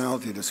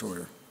personality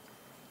disorder.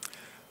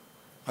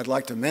 I'd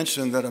like to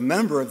mention that a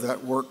member of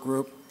that work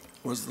group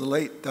was the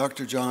late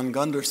Dr. John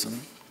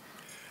Gunderson,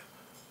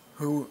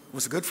 who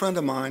was a good friend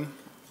of mine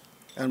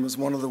and was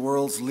one of the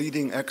world's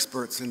leading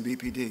experts in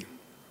BPD.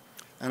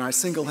 And I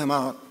single him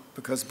out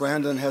because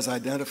Brandon has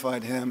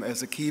identified him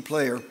as a key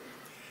player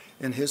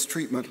in his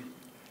treatment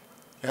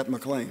at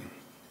McLean.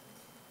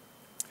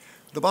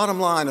 The bottom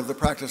line of the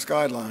practice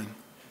guideline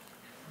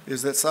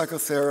is that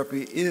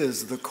psychotherapy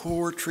is the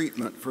core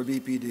treatment for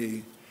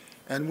BPD,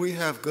 and we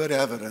have good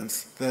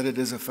evidence that it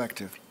is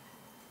effective.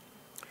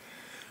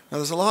 Now,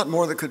 there's a lot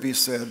more that could be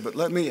said, but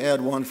let me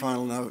add one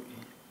final note.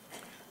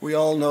 We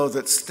all know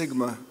that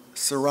stigma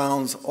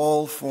surrounds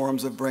all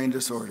forms of brain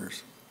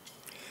disorders.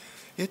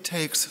 It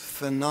takes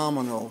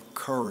phenomenal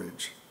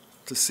courage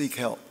to seek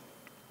help,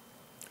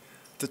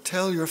 to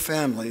tell your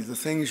family the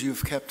things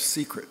you've kept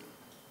secret,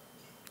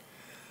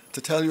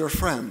 to tell your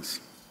friends,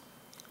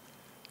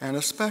 and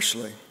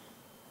especially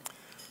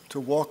to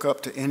walk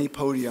up to any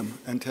podium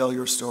and tell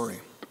your story.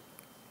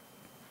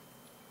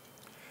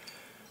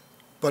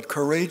 But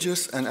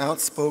courageous and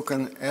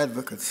outspoken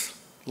advocates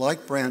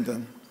like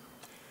Brandon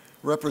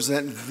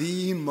represent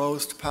the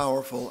most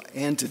powerful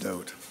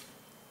antidote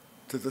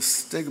to the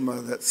stigma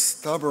that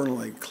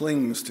stubbornly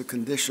clings to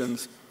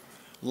conditions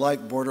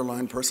like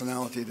borderline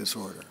personality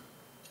disorder.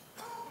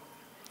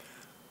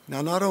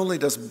 Now, not only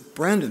does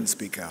Brandon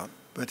speak out,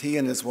 but he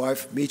and his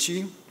wife,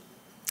 Michi,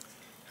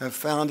 have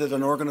founded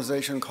an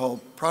organization called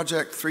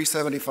Project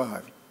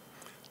 375,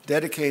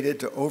 dedicated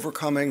to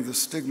overcoming the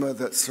stigma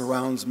that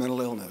surrounds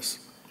mental illness.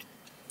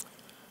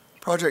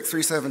 Project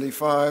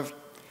 375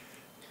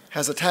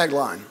 has a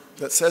tagline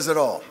that says it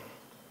all.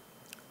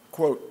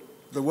 Quote,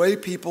 "The way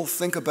people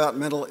think about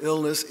mental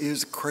illness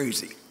is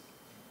crazy,"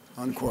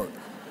 unquote.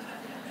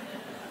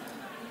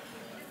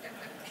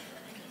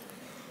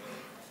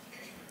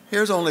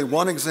 Here's only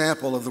one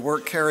example of the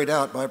work carried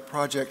out by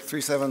Project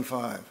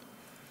 375.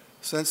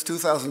 Since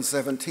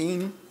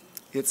 2017,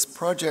 its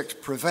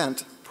Project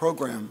Prevent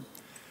program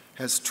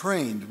has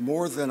trained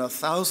more than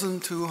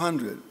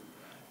 1,200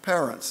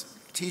 parents,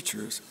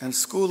 teachers, and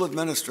school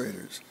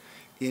administrators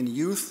in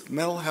youth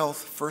mental health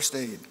first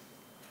aid.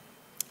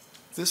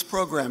 This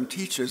program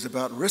teaches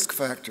about risk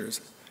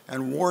factors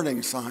and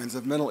warning signs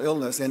of mental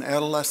illness in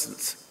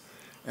adolescents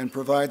and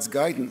provides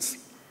guidance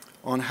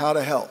on how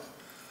to help.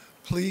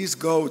 Please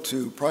go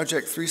to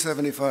Project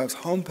 375's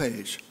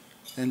homepage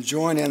and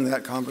join in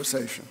that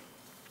conversation.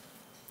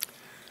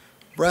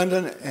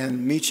 Brandon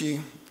and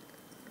Michi,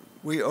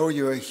 we owe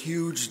you a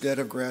huge debt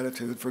of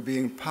gratitude for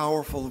being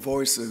powerful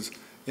voices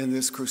in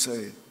this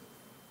crusade.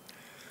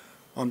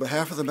 On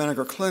behalf of the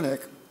Menninger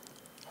Clinic,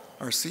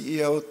 our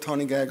CEO,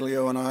 Tony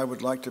Gaglio, and I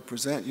would like to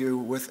present you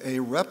with a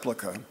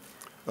replica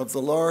of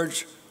the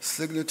large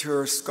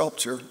signature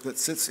sculpture that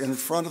sits in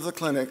front of the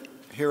clinic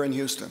here in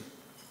Houston.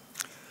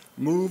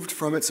 Moved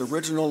from its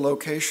original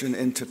location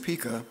in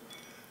Topeka,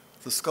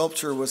 the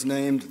sculpture was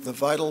named the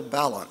Vital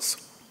Balance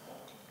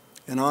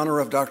in honor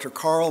of Dr.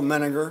 Carl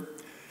Menninger,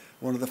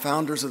 one of the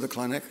founders of the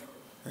clinic,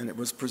 and it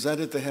was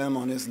presented to him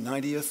on his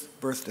 90th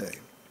birthday.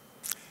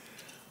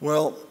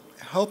 Well,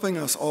 helping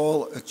us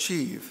all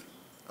achieve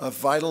a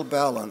vital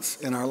balance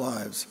in our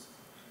lives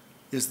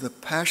is the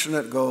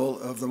passionate goal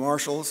of the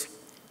Marshalls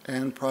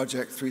and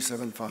Project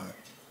 375.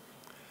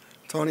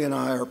 Tony and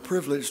I are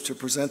privileged to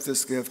present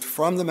this gift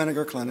from the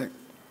Menninger Clinic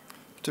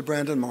to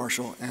Brandon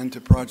Marshall and to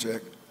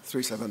Project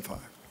 375.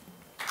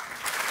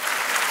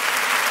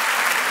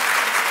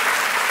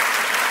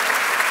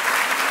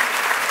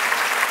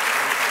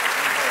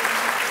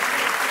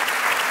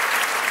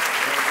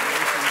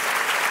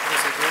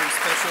 There's a very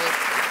special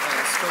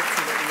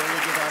sculpture that we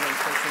only give out on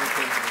special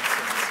occasions.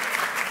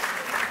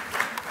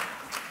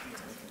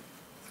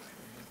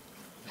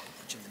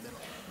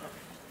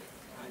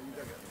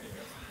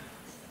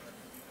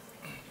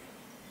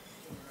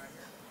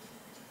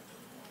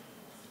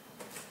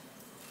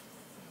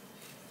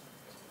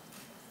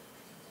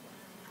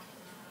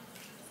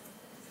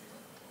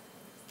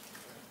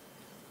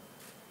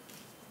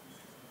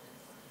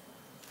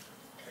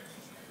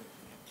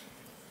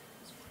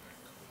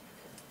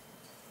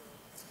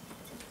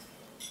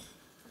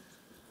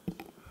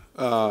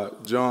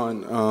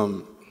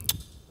 John,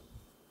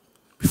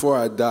 before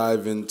I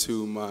dive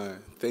into my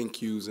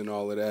thank yous and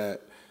all of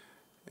that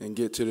and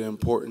get to the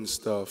important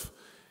stuff,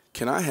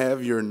 can I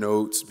have your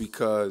notes?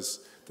 Because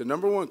the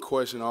number one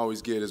question I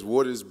always get is,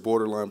 what is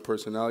borderline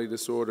personality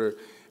disorder?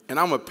 And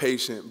I'm a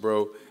patient,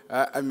 bro.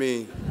 I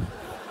mean,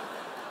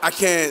 I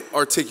can't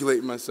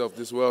articulate myself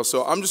this well,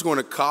 so I'm just going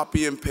to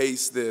copy and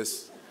paste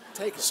this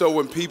So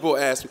when people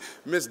ask me,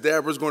 Miss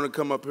Deborah's going to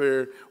come up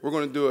here. We're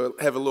going to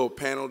have a little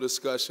panel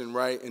discussion,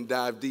 right, and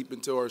dive deep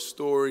into our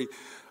story.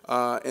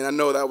 And I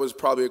know that was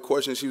probably a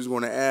question she was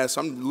going to ask.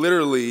 So I'm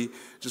literally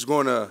just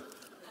going to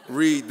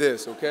read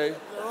this, okay?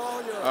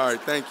 All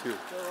right, thank you.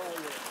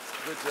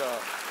 Good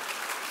job.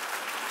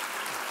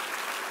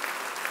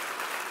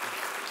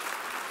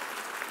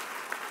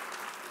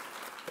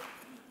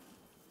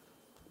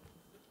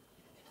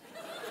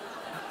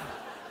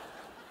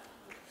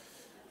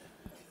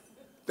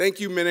 Thank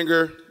you,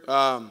 Menninger,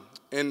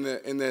 and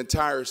the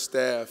entire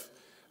staff.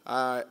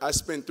 I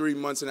spent 3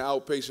 months in an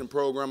outpatient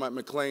program at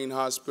McLean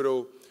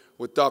Hospital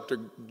with Dr.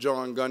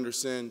 John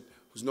Gunderson,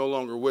 who's no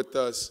longer with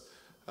us,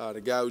 the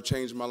guy who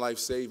changed my life,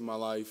 saved my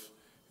life,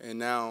 and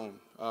now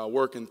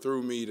working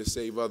through me to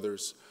save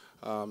others.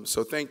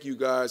 So thank you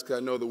guys, because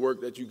I know the work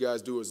that you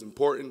guys do is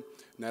important.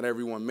 Not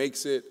everyone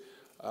makes it.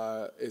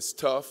 It's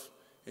tough,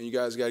 and you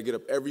guys got to get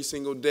up every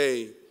single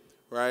day,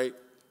 right,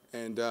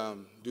 and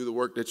do the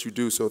work that you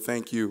do, so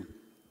thank you.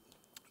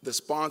 The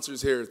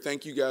sponsors here,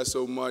 thank you guys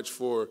so much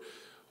for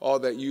all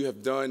that you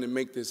have done to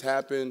make this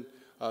happen,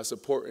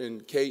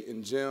 supporting Kate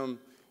and Jim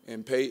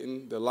and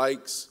Peyton, the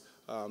likes.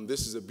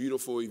 This is a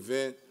beautiful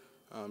event.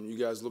 You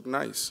guys look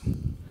nice.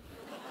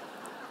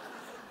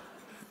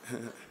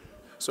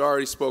 So I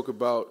already spoke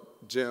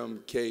about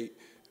Jim, Kate,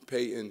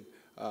 Peyton.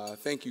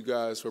 Thank you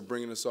guys for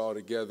bringing us all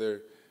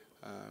together.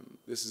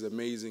 This is an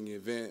amazing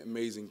event,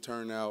 amazing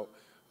turnout.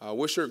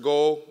 What's your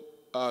goal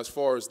as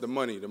far as the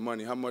money?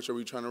 How much are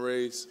we trying to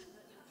raise?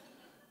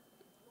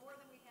 More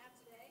than we have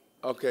today.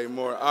 Okay,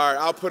 more. All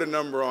right, I'll put a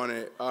number on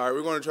it. All right,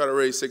 we're going to try to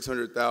raise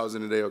 $600,000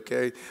 today,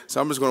 okay? So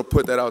I'm just going to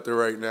put that out there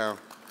right now.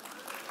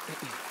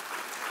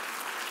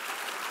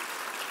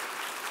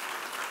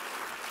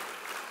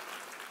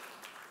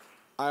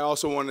 I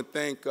also want to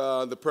thank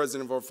the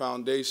president of our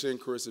foundation,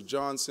 Carissa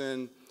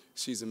Johnson.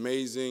 She's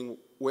amazing.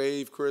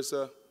 Wave,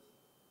 Carissa.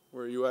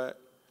 Where are you at?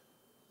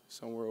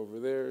 Somewhere over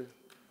there.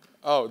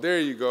 Oh, there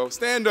you go.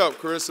 Stand up,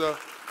 Carissa.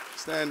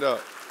 Stand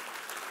up.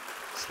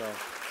 So,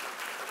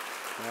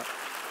 yeah.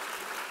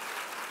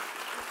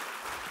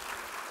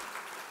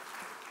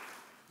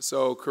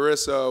 So,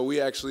 Carissa,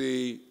 we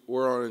actually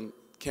were on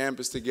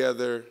campus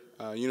together,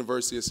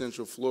 University of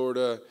Central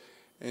Florida,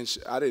 and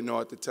I didn't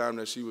know at the time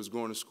that she was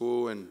going to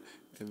school and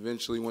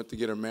eventually went to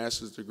get her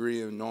master's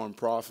degree in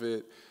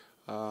nonprofit.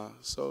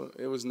 So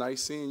it was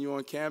nice seeing you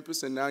on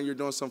campus, and now you're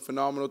doing some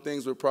phenomenal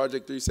things with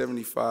Project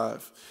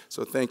 375.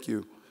 So thank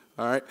you.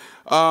 All right.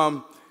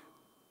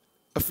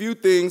 A few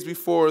things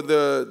before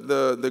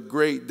the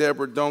great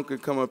Deborah Duncan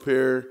come up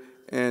here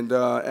and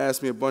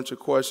ask me a bunch of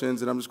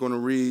questions, and I'm just going to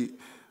read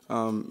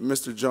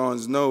Mr.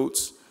 John's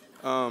notes.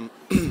 The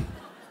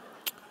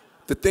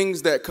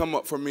things that come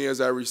up for me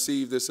as I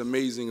receive this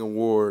amazing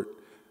award,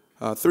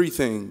 3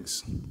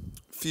 things.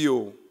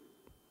 Fuel.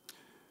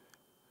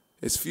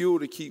 It's fuel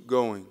to keep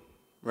going,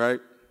 right?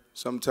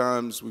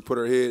 Sometimes we put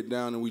our head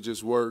down and we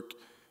just work,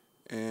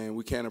 and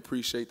we can't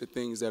appreciate the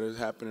things that are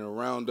happening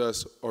around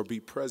us or be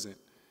present.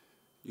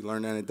 You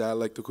learn that in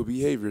dialectical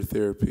behavior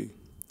therapy.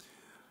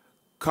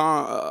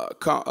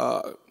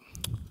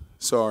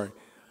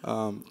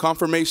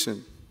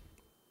 Confirmation.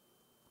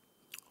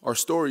 Our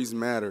stories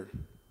matter.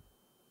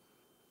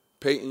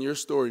 Peyton, your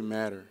story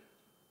matter.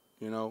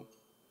 You know,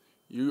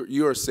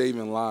 you are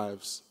saving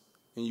lives,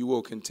 and you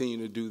will continue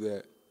to do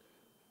that.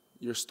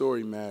 Your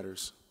story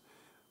matters.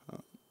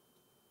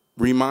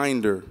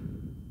 Reminder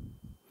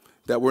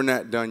that we're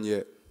not done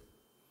yet.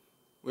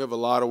 We have a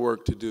lot of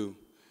work to do.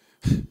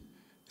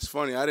 It's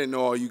funny, I didn't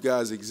know all you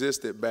guys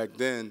existed back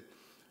then,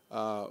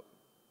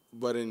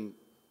 but in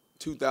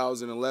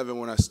 2011,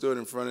 when I stood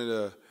in front of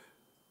the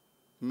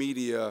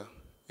media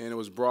and it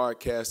was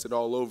broadcasted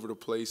all over the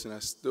place, and I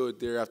stood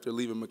there after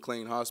leaving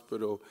McLean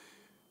Hospital,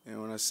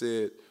 and when I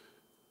said,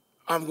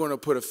 I'm going to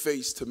put a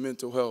face to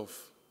mental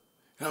health,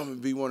 and I'm going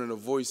to be one of the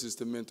voices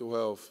to mental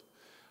health,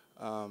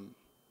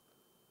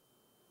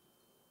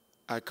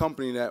 I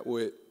accompany that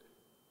with,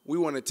 we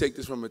want to take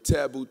this from a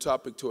taboo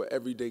topic to an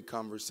everyday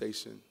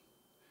conversation.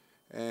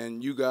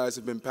 And you guys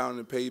have been pounding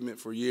the pavement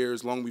for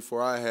years, long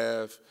before I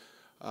have.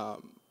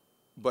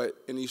 But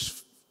in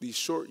these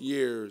short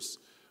years,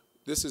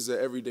 this is an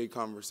everyday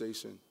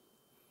conversation.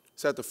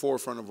 It's at the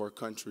forefront of our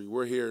country.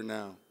 We're here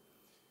now.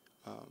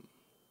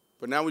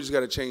 But now we just got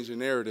to change the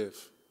narrative.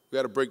 We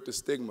got to break the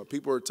stigma.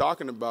 People are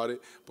talking about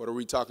it, but are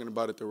we talking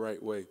about it the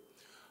right way?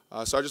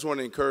 So I just want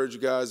to encourage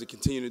you guys to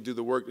continue to do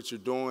the work that you're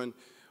doing.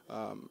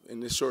 In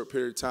this short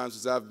period of time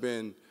since I've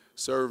been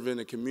serving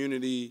the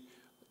community,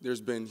 there's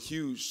been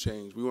huge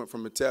change. We went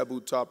from a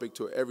taboo topic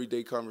to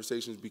everyday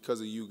conversations because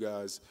of you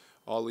guys,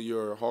 all of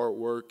your hard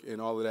work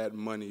and all of that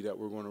money that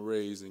we're going to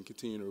raise and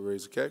continue to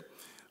raise, okay?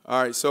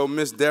 All right, so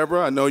Miss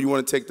Deborah, I know you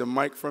want to take the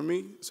mic from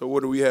me, so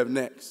what do we have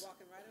next?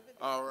 Walking right over there.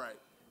 All right.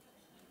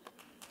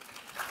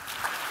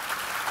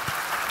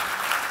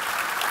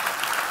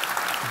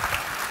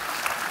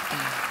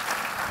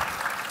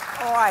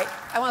 All right,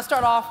 I want to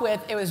start off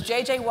with, it was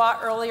J.J. Watt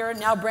earlier,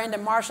 now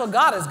Brandon Marshall.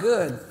 God is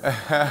good.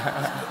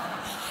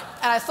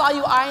 And I saw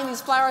you eyeing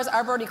these flowers.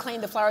 I've already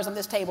claimed the flowers on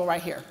this table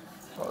right here.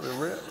 Oh, they're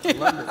red.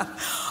 Love it.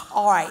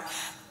 All right.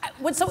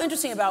 What's so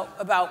interesting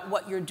about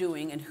what you're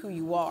doing and who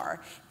you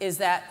are is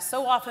that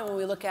so often when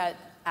we look at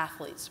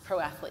athletes, pro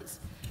athletes,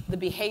 the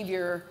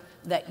behavior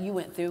that you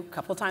went through, a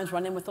couple of times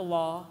running with the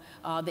law,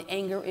 the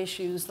anger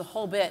issues, the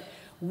whole bit,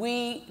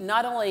 we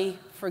not only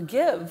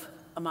forgive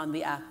among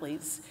the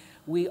athletes,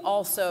 we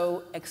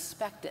also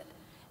expect it.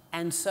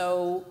 And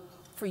so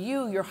for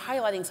you, you're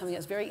highlighting something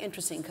that's very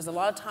interesting because a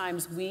lot of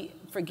times we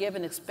forgive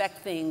and expect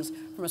things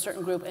from a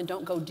certain group and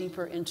don't go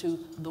deeper into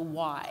the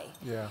why.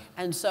 Yeah.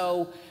 And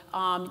so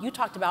you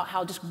talked about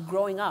how just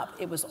growing up,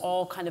 it was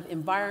all kind of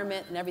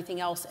environment and everything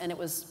else, and it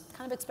was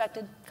kind of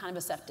expected, kind of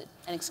accepted,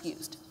 and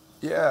excused.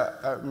 Yeah,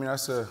 I mean,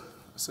 that's a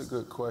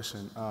good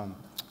question.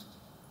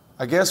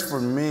 I guess for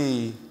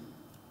me,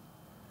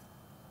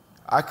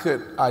 I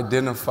could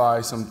identify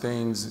some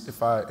things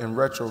in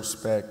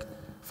retrospect,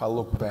 if I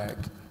look back,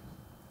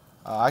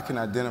 I can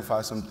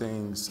identify some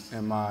things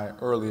in my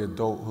early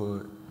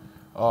adulthood.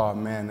 Oh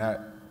man,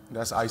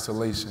 that's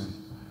isolation.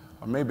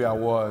 Or maybe I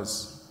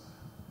was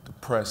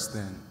depressed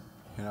then,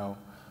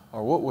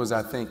 or what was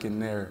I thinking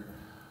there?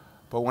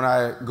 But when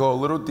I go a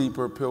little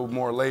deeper, peel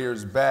more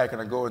layers back,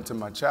 and I go into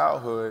my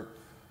childhood,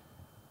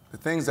 the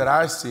things that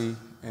I see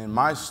in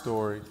my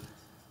story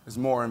is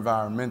more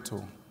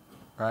environmental,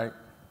 right?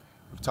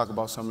 We talk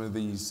about some of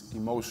these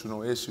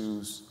emotional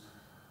issues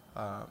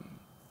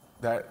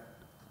that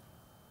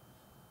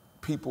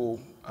people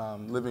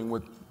living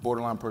with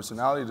borderline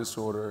personality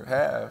disorder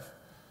have.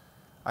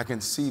 I can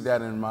see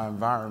that in my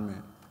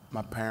environment,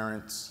 my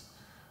parents,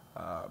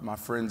 my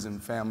friends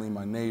and family,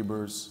 my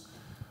neighbors.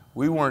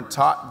 We weren't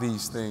taught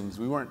these things.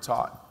 We weren't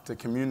taught to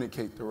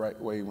communicate the right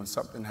way. When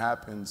something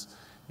happens,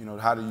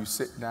 how do you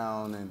sit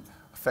down and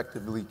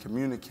effectively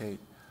communicate?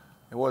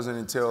 It wasn't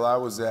until I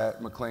was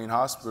at McLean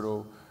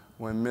Hospital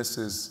when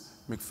Mrs.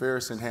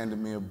 McPherson handed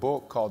me a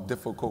book called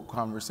Difficult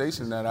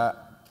Conversation that I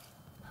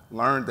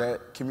learned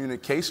that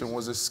communication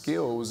was a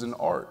skill, it was an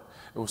art.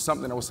 It was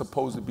something that was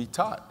supposed to be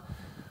taught.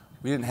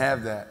 We didn't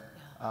have that.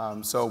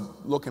 So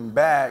looking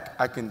back,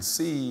 I can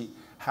see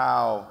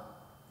how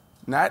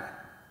not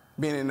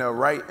being in the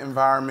right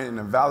environment and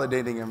a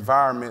validating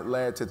environment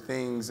led to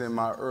things in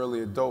my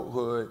early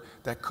adulthood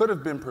that could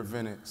have been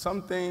prevented.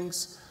 Some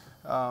things,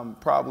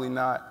 probably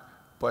not,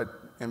 but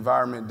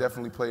environment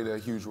definitely played a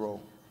huge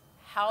role.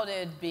 How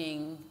did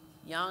being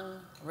young,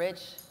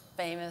 rich,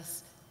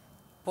 famous,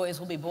 boys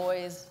will be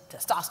boys,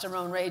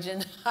 testosterone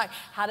raging,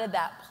 how did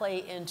that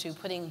play into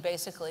putting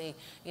basically,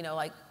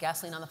 like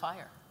gasoline on the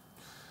fire?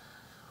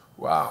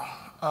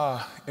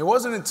 Wow. It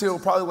wasn't until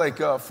probably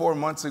like 4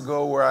 months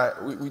ago where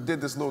we did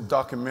this little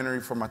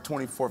documentary for my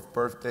 24th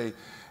birthday,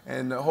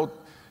 and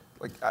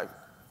I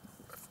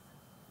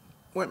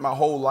went my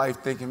whole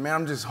life thinking, man,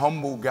 I'm just a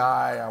humble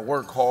guy, I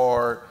work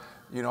hard,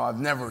 I've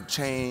never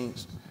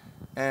changed.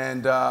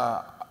 And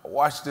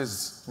watched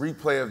this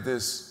replay of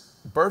this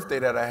birthday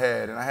that I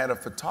had, and I had a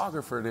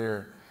photographer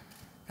there,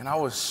 and I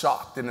was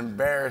shocked and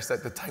embarrassed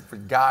at the type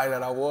of guy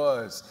that I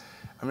was.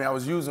 I mean, I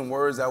was using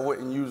words I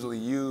wouldn't usually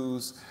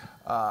use,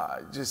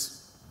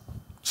 just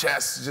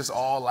chest just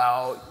all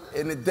out,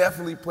 and it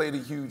definitely played a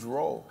huge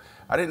role.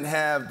 I didn't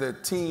have the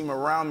team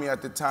around me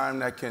at the time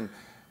that can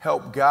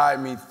help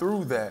guide me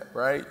through that,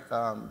 right?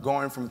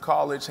 Going from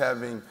college,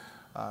 having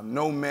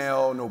no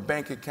mail, no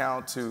bank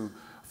account, to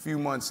a few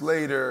months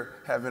later,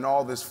 having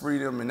all this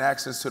freedom and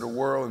access to the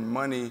world and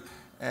money,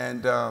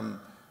 and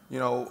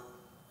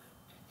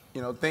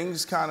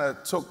things kind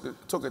of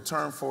took a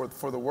turn for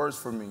the worse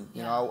for me.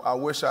 I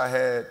wish I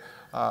had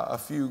a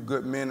few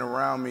good men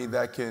around me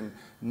that can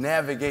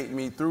navigate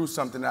me through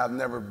something I've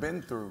never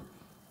been through.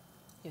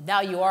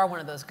 Now you are one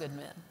of those good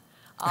men.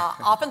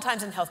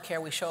 Oftentimes in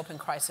healthcare, we show up in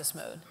crisis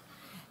mode.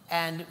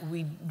 And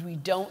we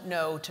don't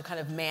know to kind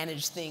of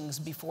manage things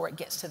before it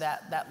gets to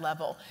that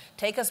level.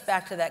 Take us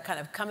back to that kind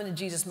of coming to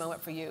Jesus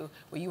moment for you,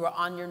 where you were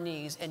on your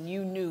knees and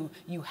you knew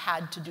you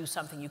had to do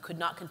something. You could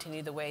not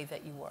continue the way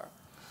that you were.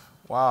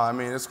 Wow, I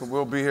mean,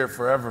 we'll be here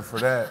forever for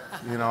that.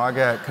 I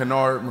got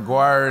Kennard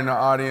McGuire in the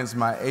audience,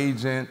 my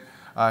agent.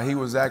 He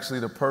was actually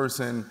the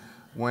person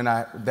when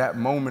that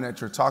moment that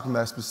you're talking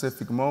about, that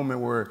specific moment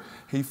where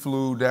he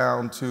flew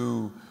down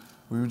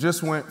we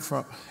just went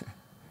from...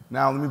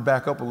 Now, let me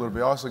back up a little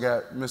bit. I also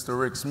got Mr.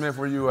 Rick Smith.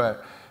 Where you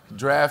at? He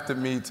drafted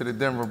me to the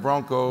Denver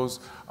Broncos,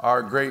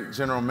 our great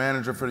general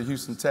manager for the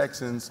Houston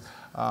Texans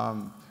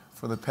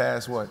for the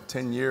past,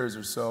 10 years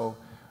or so.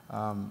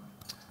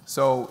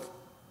 So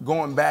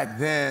going back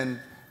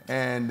then,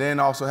 and then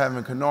also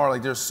having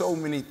Kennard, there's so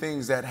many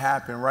things that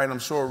happen, right? I'm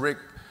sure Rick,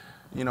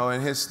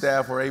 and his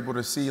staff were able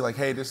to see,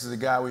 hey, this is a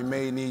guy we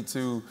may need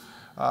to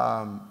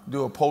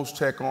do a post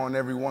check on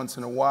every once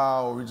in a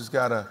while, or we just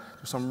got to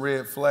do some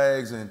red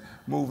flags and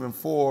moving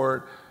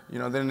forward.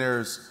 Then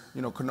there's,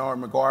 Kennard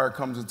McGuire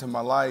comes into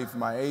my life,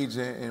 my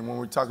agent, and when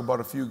we talk about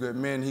a few good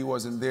men, he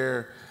wasn't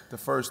there the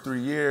first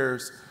 3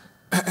 years.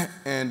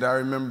 And I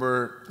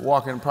remember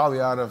walking probably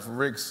out of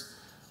Rick's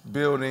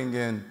building,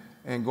 and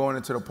and going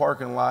into the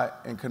parking lot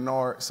and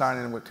Kennard,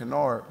 signing with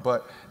Kennard.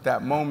 But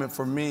that moment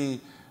for me,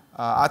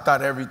 I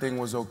thought everything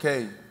was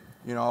okay.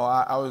 You know,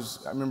 I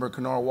remember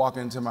Kennard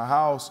walking into my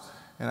house,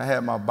 and I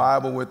had my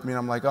Bible with me, and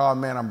I'm like, oh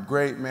man, I'm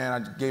great,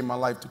 man. I gave my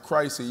life to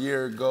Christ a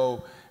year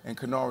ago, and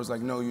Kennard was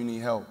like, no, you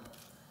need help.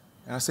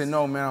 And I said,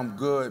 no, man, I'm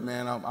good,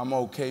 man. I'm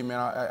okay, man.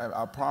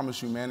 I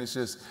promise you, man. It's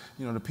just,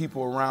 you know, the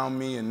people around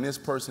me and this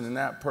person and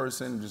that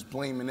person just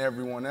blaming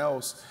everyone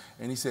else.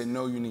 And he said,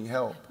 no, you need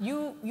help.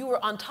 You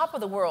were on top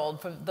of the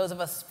world, for those of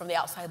us from the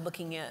outside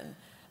looking in,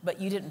 but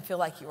you didn't feel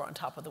like you were on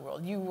top of the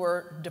world. You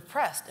were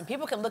depressed. And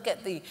people can look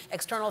at the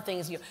external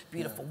things, your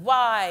beautiful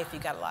wife, you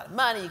got a lot of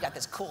money, you got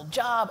this cool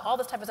job, all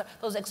this type of stuff.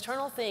 Those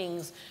external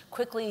things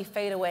quickly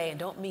fade away and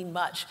don't mean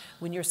much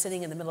when you're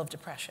sitting in the middle of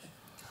depression.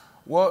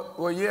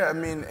 Well, yeah, I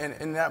mean,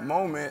 in that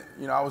moment,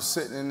 you know, I was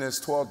sitting in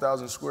this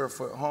 12,000 square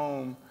foot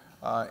home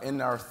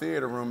in our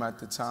theater room at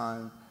the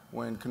time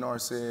when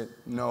Kennard said,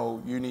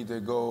 no, you need to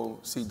go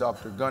see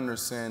Dr.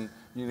 Gunderson,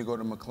 you need to go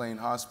to McLean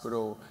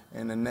Hospital.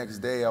 And the next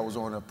day I was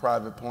on a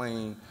private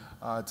plane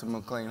to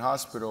McLean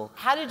Hospital.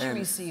 How did you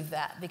receive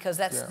that? Because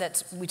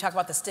that's we talk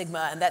about the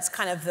stigma, and that's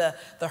kind of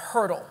the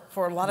hurdle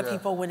for a lot of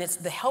people when it's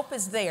the help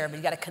is there, but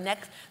you got to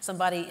connect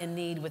somebody in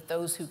need with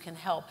those who can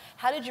help.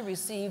 How did you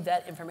receive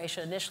that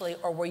information initially,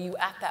 or were you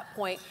at that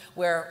point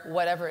where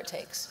whatever it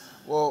takes?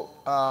 Well,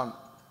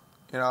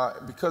 you know,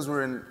 because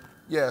we're in,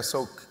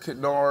 so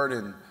Kennard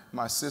and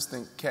my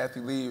assistant, Kathy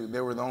Lee,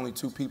 they were the only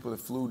two people that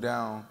flew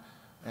down.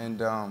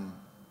 And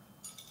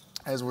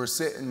as we're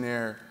sitting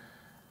there,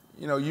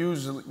 you know,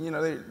 usually, you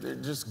know, they're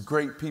just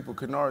great people.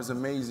 Kennard is an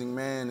amazing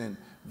man and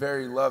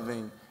very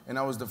loving. And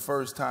that was the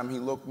first time he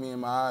looked me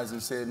in my eyes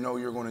and said, no,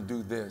 you're going to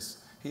do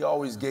this. He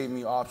always gave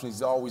me options.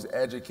 He's always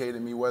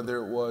educated me, whether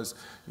it was,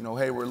 you know,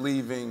 hey, we're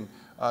leaving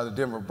the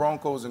Denver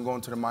Broncos and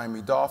going to the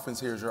Miami Dolphins.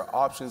 Here's your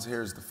options.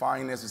 Here's the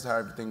finances, how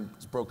everything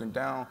is broken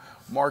down.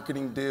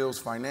 Marketing deals,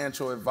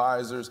 financial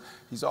advisors.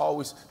 He's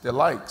always, the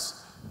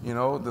likes. You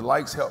know, the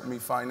likes helped me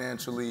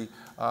financially.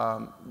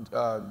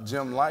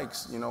 Jim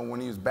Likes, you know,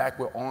 when he was back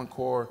with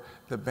Encore,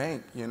 the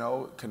bank, you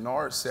know,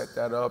 Kennard set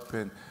that up.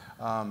 And,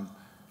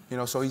 you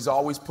know, so he's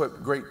always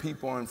put great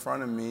people in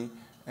front of me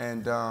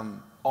and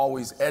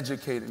always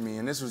educated me.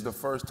 And this was the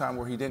first time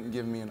where he didn't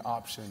give me an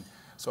option.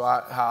 So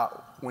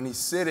when he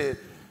said it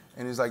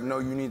and he's like, no,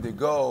 you need to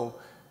go,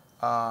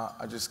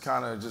 I just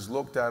kind of just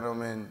looked at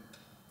him and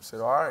said,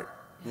 all right,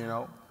 you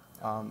know,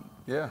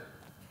 yeah.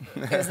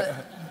 It was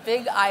a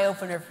big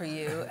eye-opener for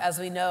you. As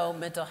we know,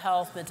 mental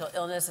health, mental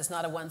illness is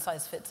not a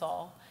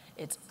one-size-fits-all.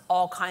 It's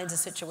all kinds of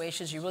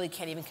situations. You really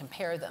can't even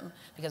compare them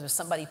because if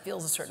somebody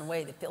feels a certain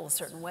way, they feel a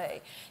certain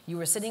way. You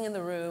were sitting in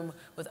the room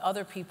with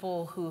other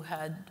people who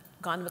had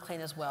gone to McLean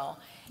as well,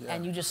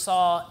 and you just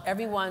saw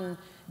everyone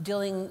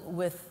dealing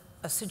with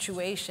a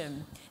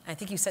situation. And I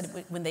think you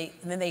said when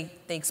they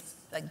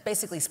like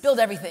basically spilled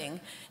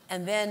everything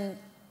and then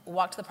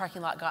walked to the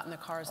parking lot, got in their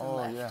cars, and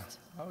left. Yeah.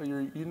 Oh,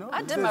 you know.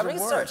 I did my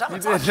research. I'm a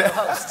talk show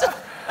host.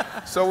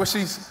 So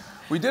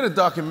we did a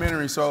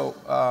documentary. So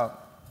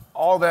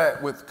all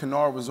that with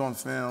Kennard was on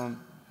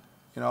film.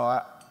 You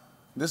know,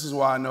 this is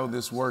why I know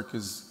this work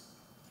is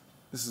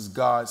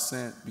God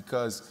sent,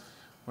 because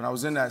when I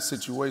was in that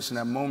situation,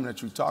 that moment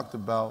that you talked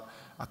about,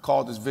 I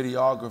called this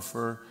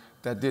videographer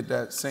that did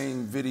that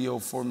same video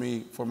for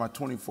me for my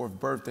 24th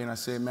birthday, and I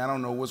said, man, I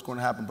don't know what's going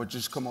to happen, but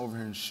just come over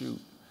here and shoot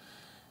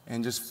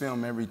and just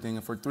film everything.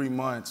 And for 3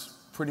 months,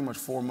 pretty much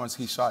 4 months,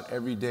 he shot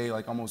every day,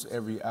 like almost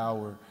every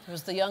hour. It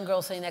was the young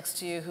girl sitting next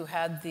to you who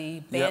had the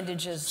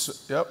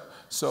bandages. Yep.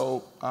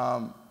 So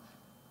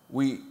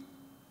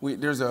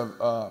there's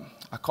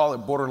I call it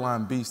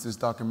Borderline Beast, this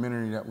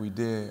documentary that we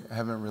did. I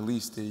haven't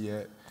released it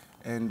yet.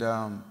 And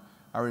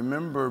I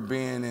remember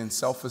being in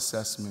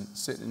self-assessment,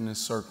 sitting in this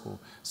circle.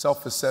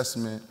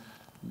 Self-assessment,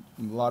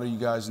 a lot of you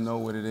guys know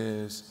what it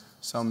is.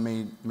 Some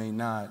may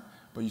not.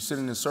 But you sit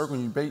in a circle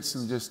and you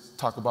basically just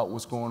talk about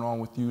what's going on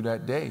with you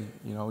that day,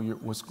 you know,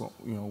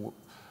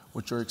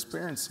 what you're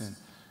experiencing.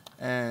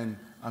 And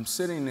I'm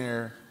sitting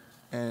there,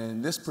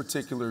 and this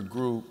particular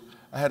group,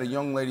 I had a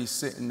young lady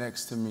sitting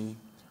next to me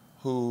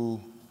who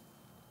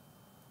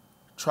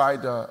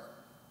tried to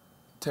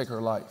take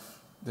her life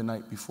the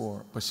night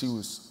before, but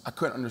I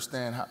couldn't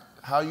understand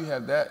how you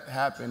have that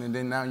happen, and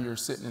then now you're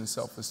sitting in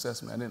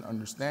self-assessment. I didn't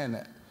understand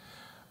that.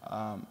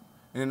 And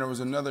then there was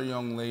another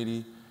young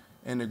lady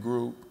in the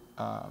group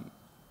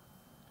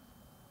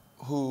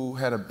who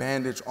had a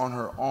bandage on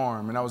her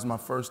arm, and that was my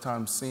first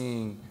time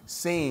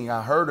seeing,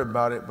 I heard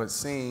about it, but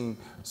seeing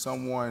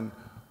someone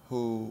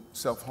who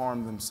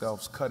self-harmed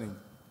themselves cutting,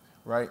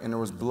 right? And there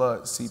was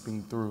blood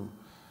seeping through.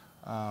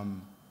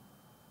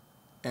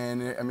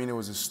 And it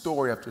was a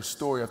story after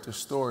story after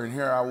story, and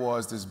here I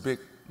was, this big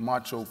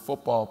macho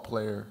football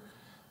player,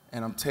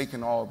 and I'm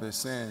taking all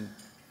this in,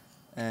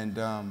 and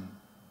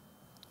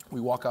we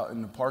walk out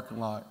in the parking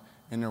lot,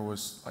 and there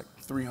was like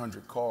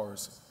 300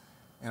 cars.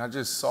 And I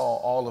just saw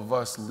all of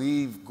us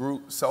leave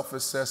group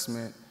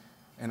self-assessment,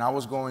 and I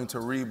was going to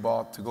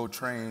Reebok to go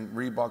train,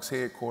 Reebok's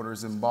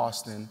headquarters in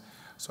Boston.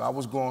 So I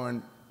was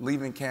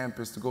leaving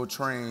campus to go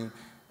train,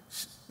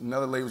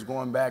 Another lady was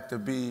going back to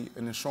be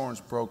an insurance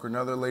broker.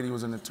 Another lady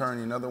was an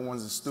attorney. Another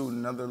one's a student.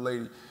 Another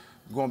lady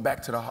going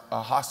back to the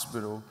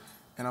hospital.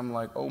 And I'm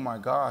like, oh my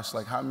gosh,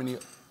 like how many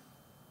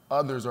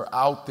others are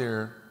out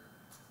there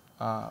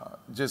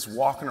just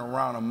walking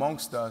around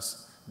amongst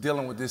us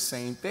dealing with this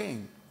same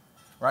thing,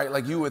 right?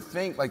 Like you would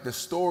think like the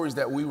stories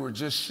that we were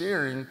just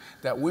sharing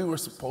that we were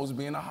supposed to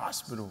be in a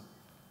hospital.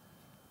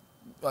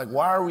 Like,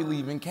 why are we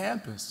leaving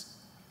campus?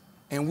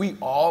 And we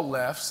all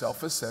left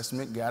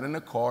self-assessment, got in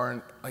the car,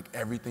 and like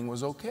everything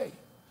was okay.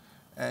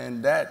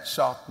 And that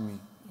shocked me.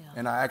 Yeah.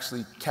 And I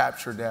actually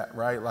captured that,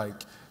 right?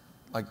 Like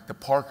the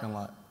parking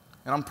lot.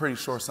 And I'm pretty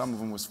sure some of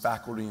them was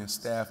faculty and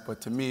staff, but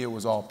to me, it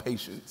was all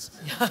patients.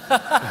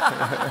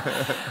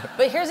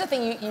 But here's the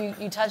thing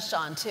you touched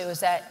on, too, is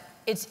that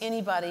it's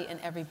anybody and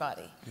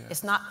everybody. Yeah.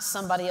 It's not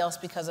somebody else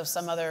because of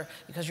some other,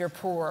 because you're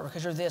poor, or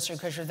because you're this, or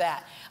because you're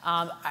that.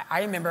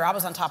 I remember I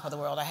was on top of the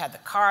world. I had the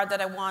car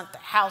that I want, the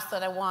house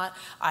that I want.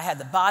 I had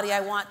the body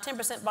I want,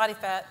 10% body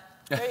fat.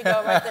 There you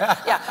go, right there.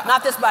 Yeah,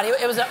 not this body.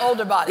 It was an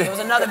older body. It was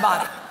another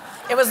body.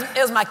 It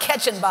was my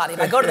catching body,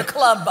 my go to the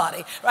club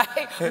body,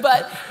 right?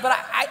 But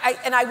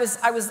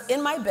I was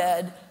in my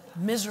bed,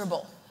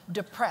 miserable,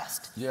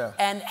 depressed. Yeah.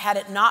 And had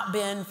it not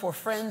been for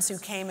friends who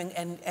came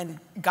and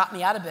got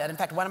me out of bed, in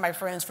fact, one of my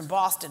friends from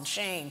Boston,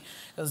 Shane,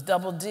 goes,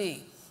 Double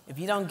D, if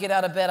you don't get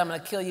out of bed, I'm going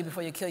to kill you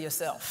before you kill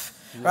yourself,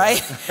 yeah.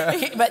 Right?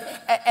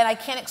 And I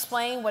can't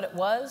explain what it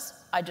was.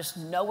 I just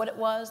know what it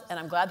was, and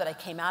I'm glad that I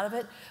came out of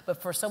it.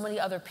 But for so many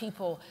other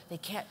people, they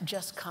can't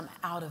just come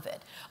out of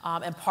it.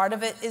 And part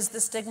of it is the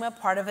stigma.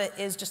 Part of it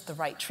is just the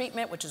right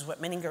treatment, which is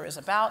what Menninger is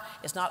about.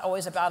 It's not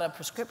always about a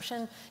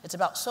prescription. It's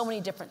about so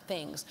many different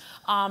things.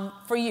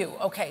 For you,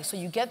 okay, so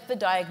you get the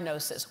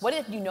diagnosis. What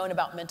had you known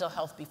about mental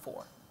health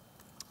before?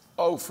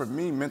 Oh, for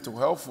me, mental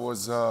health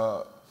was,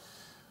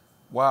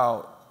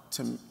 wow.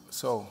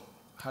 So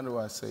how do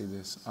I say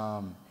this?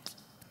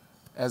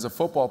 As a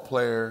football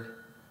player,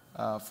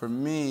 for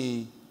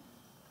me,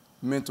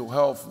 mental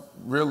health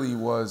really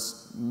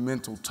was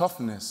mental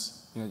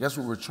toughness. You know, that's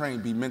what we're trained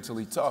to be,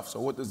 mentally tough.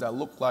 So what does that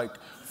look like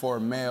for a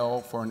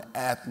male, for an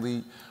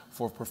athlete,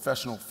 for a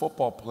professional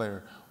football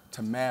player?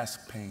 To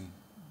mask pain,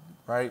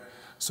 right?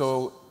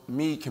 So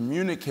me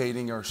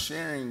communicating or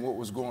sharing what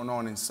was going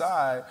on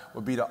inside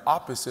would be the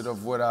opposite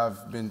of what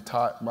I've been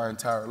taught my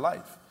entire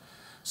life.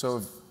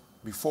 So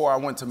before I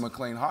went to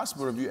McLean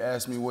Hospital, if you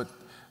asked me what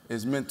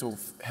is mental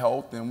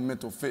health and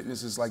mental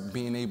fitness is like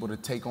being able to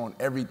take on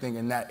everything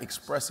and not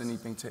express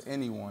anything to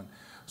anyone.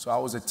 So I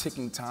was a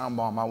ticking time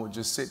bomb. I would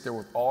just sit there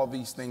with all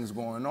these things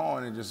going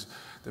on and just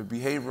the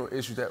behavioral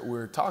issue that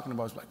we're talking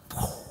about is like,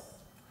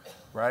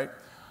 right?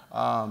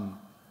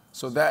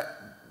 So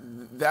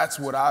that's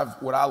what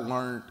I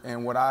learned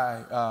and what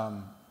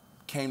I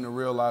came to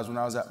realize when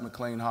I was at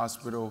McLean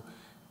Hospital.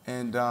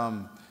 And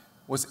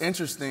what's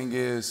interesting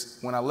is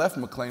when I left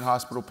McLean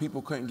Hospital,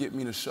 people couldn't get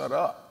me to shut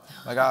up.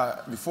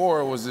 Like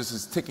before it was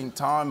this ticking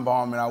time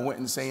bomb and I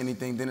wouldn't say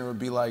anything, then it would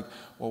be like,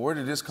 well, where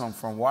did this come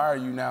from? Why are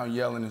you now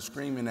yelling and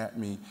screaming at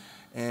me?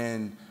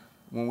 And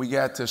when we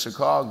got to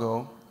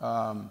Chicago,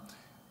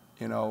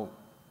 you know,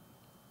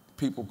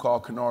 people call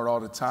Kennard all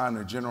the time,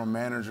 the general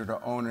manager,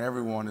 the owner,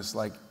 everyone. It's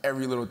like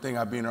every little thing.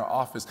 I'd be in their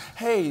office.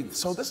 Hey,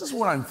 so this is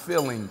what I'm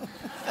feeling,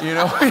 you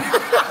know?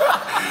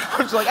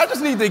 I'm just like, I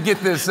just need to get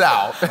this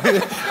out.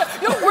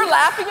 You know, we're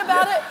laughing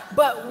about it,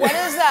 but what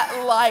is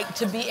that like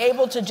to be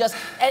able to just,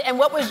 and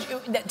what was,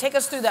 take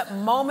us through that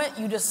moment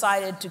you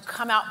decided to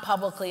come out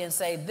publicly and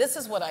say, this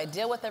is what I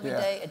deal with every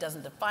day. It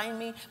doesn't define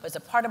me, but it's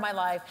a part of my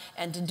life,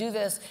 and to do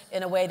this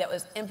in a way that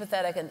was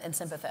empathetic and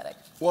sympathetic.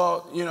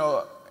 Well, you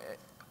know,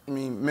 I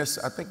mean,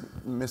 I think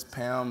Miss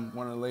Pam,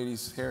 one of the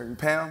ladies here,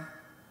 Pam?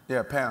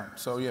 Yeah, Pam.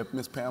 So yeah,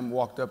 Miss Pam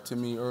walked up to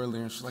me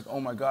earlier and she's like, oh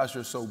my gosh,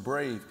 you're so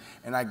brave.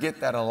 And I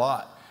get that a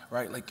lot,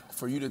 right? Like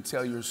for you to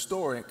tell your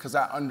story, because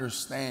I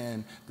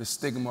understand the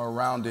stigma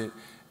around it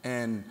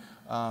and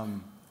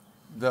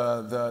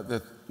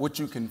what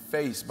you can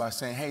face by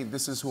saying, hey,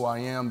 this is who I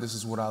am, this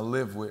is what I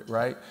live with,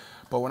 right?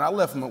 But when I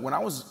left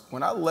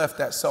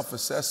that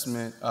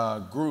self-assessment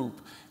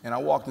group and I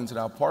walked into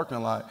that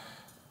parking lot,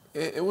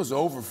 it was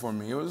over for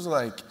me. It was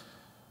like,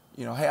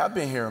 you know, hey, I've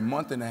been here a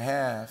month and a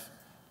half,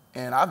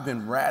 and I've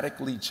been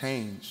radically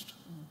changed.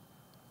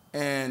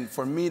 And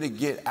for me to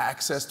get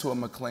access to a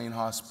McLean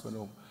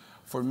Hospital,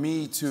 for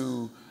me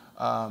to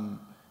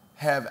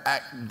have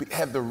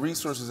the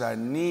resources I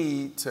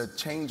need to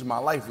change my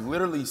life,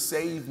 literally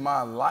save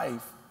my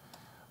life,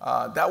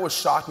 that was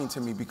shocking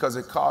to me because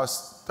it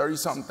cost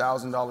 $30-something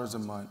thousand a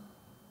month,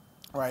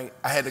 right?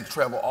 I had to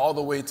travel all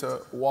the way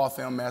to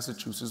Waltham,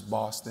 Massachusetts,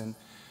 Boston.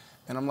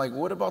 And I'm like,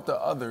 what about the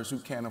others who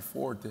can't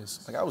afford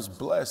this? Like, I was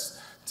blessed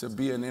to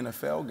be an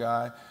NFL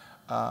guy,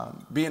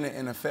 be in the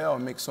NFL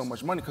and make so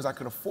much money because I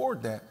could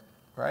afford that,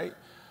 right?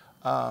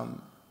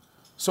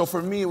 So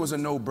for me, it was a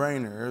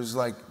no-brainer. It was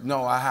like,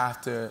 no, I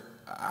have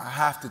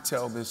to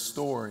tell this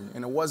story.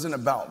 And it wasn't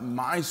about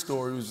my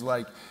story. It was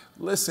like,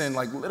 listen,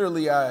 like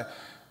literally I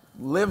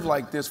lived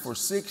like this for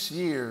 6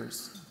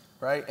 years,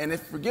 right? And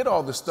forget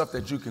all the stuff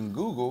that you can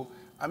Google.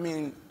 I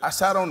mean, I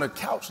sat on the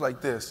couch like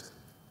this.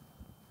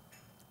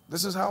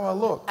 This is how I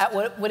look. At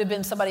what would have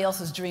been somebody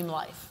else's dream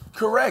life.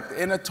 Correct,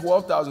 in a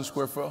 12,000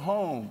 square foot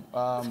home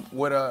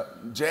with a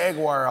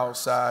Jaguar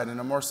outside and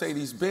a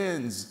Mercedes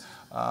Benz,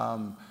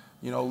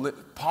 you know,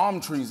 palm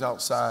trees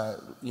outside,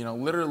 you know,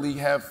 literally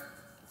have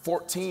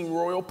 14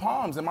 royal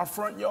palms in my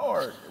front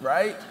yard,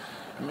 right?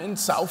 I'm in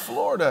South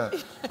Florida,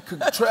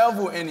 could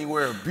travel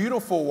anywhere,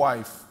 beautiful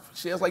wife.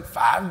 She has like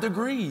 5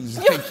 degrees.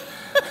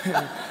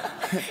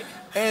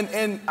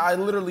 And I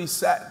literally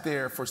sat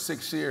there for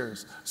 6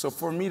 years. So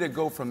for me to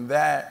go from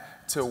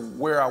that to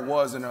where I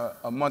was in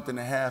a month and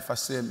a half, I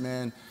said,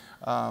 man,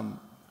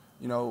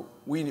 you know,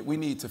 we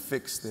need to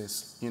fix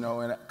this, you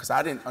know, and because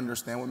I didn't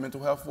understand what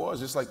mental health was.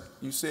 Just like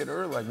you said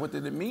earlier, like, what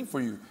did it mean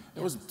for you?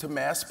 It was to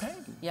mask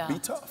pain, be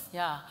tough.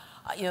 Yeah,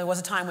 you know, there was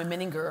a time when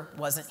Menninger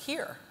wasn't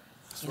here.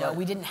 You know,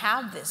 we didn't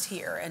have this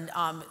here. And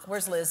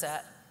where's Liz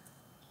at?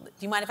 Do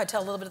you mind if I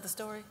tell a little bit of the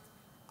story?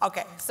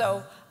 Okay,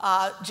 so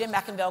Jim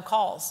McIngvale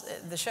calls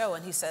the show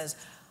and he says,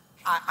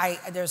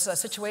 there's a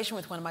situation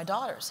with one of my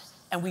daughters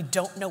and we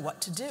don't know what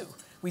to do.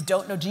 We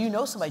don't know, do you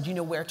know somebody? Do you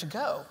know where to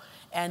go?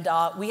 And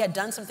we had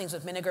done some things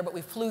with Menninger, but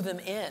we flew them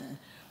in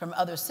from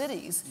other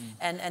cities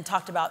and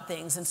talked about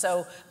things. And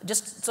so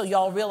just so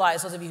y'all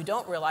realize, those of you who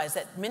don't realize,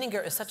 that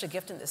Menninger is such a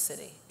gift in this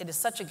city. It is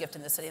such a gift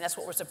in this city, and that's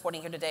what we're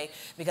supporting here today,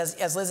 because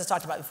as Liz has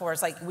talked about before,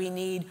 it's like we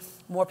need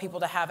more people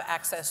to have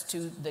access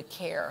to the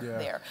care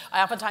there.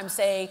 I oftentimes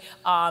say,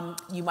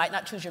 you might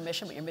not choose your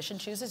mission, but your mission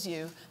chooses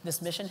you.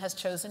 This mission has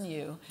chosen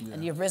you,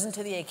 and you've risen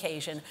to the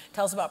occasion.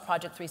 Tell us about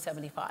Project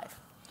 375.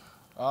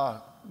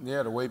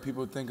 Yeah, the way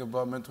people think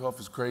about mental health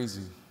is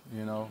crazy,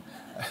 you know.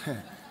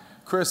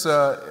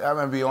 Carissa, I'm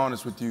gonna be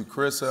honest with you,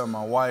 Carissa,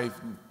 my wife,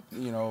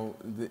 you know,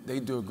 they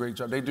do a great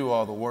job. They do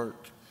all the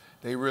work.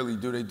 They really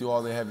do. They do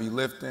all the heavy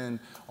lifting,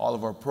 all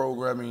of our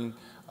programming.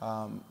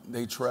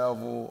 They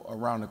travel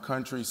around the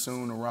country,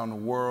 soon around the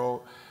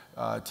world,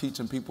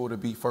 teaching people to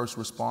be first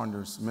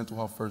responders, mental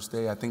health first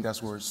aid. I think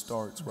that's where it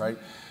starts, right?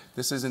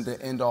 This isn't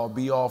the end all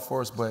be all for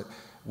us, but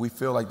we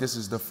feel like this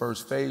is the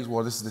first phase.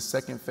 Well, this is the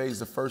second phase.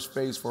 The first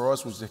phase for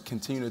us was to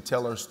continue to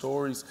tell our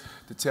stories,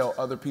 to tell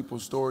other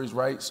people's stories,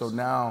 right? So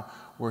now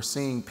we're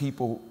seeing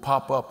people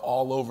pop up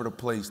all over the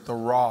place. The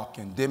Rock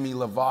and Demi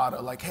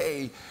Lovato, like,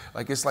 hey,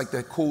 like it's like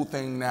the cool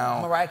thing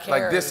now. Mariah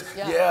Carey. Like this,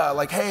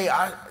 like, hey,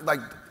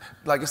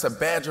 like it's a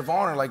badge of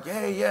honor. Like,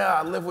 hey, yeah,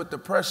 I live with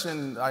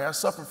depression. I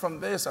suffer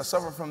from this, I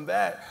suffer from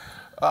that.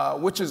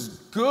 Which is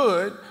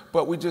good,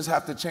 but we just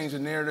have to change the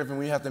narrative, and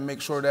we have to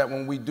make sure that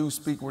when we do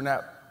speak, we're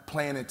not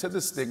playing into the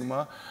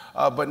stigma.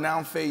 But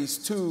now phase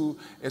 2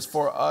 is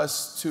for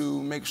us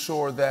to make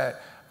sure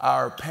that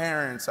our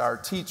parents, our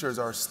teachers,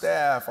 our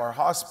staff, our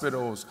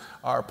hospitals,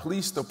 our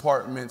police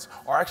departments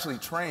are actually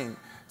trained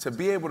to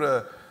be able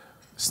to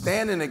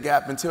stand in the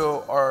gap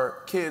until our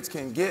kids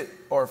can get,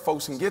 or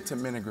folks can get to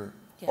Menninger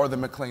or the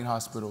McLean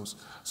hospitals.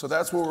 So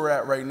that's where we're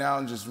at right now,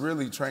 and just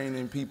really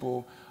training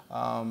people.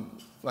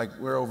 Like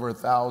we're over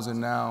 1,000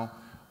 now.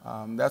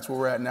 That's where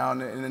we're at now.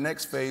 And the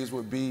next phase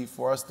would be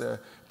for us to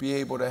be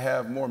able to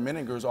have more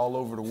Menningers all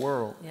over the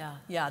world.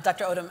 Yeah.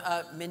 Dr.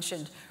 Odom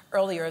mentioned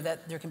earlier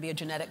that there can be a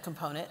genetic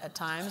component at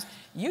times.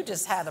 You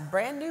just had a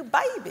brand new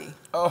baby.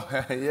 Oh,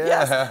 yeah.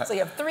 Yes. So you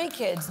have 3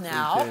 kids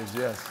now. 3 kids,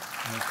 yes.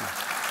 Thank you.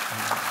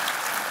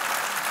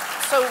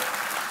 So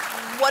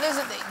what is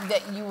it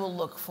that you will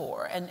look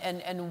for?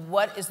 And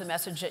what is the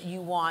message that you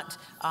want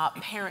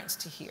parents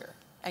to hear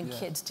and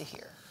kids to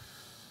hear?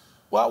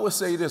 Well, I would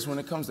say this, when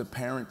it comes to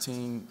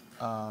parenting,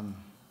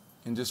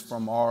 and just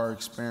from our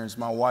experience,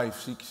 my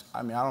wife,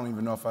 I don't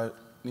even know if I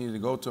needed to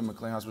go to a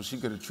McLean hospital. She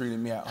could have treated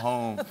me at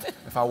home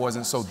if I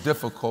wasn't so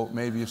difficult,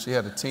 maybe if she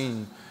had a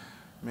team,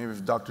 maybe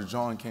if Dr.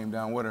 John came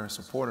down with her and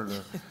supported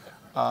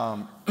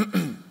her.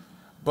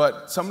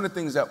 But some of the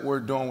things that we're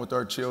doing with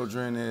our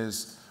children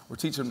is we're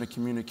teaching them to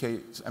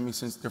communicate. I mean,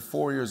 since they're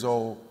 4 years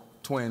old,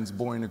 twins,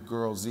 boy and a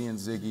girl, Z and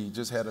Ziggy,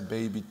 just had a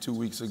baby 2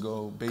 weeks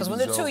ago. Because when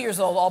they're 2 years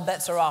old, all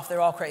bets are off.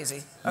 They're all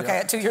crazy, okay,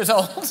 at 2 years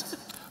old.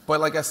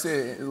 But like I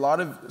said,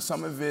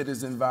 some of it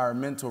is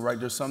environmental, right?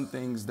 There's some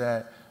things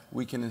that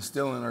we can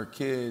instill in our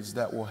kids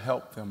that will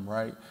help them,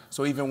 right?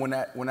 So even when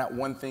that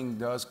one thing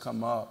does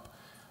come up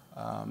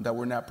that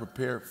we're not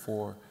prepared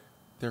for,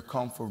 they're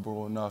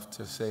comfortable enough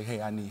to say,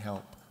 hey, I need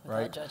help,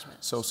 right? Without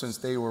judgment. So since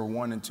they were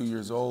 1 and 2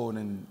 years old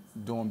and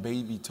doing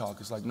baby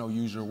talk, it's like, no,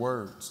 use your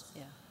words.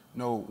 Yeah.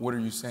 No, what are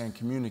you saying?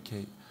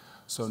 Communicate.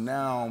 So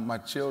now my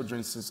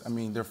children,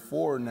 they're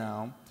 4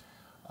 now,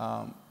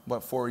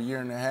 but for a year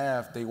and a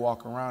half, they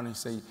walk around and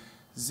say,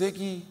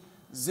 Ziggy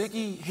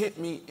hit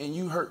me and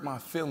you hurt my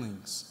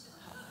feelings.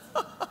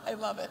 I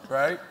love it.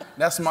 Right?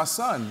 That's my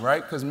son,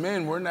 right? Because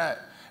men, we're not,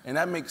 and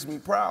that makes me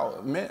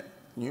proud. Men,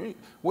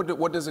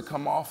 what does it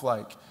come off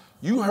like?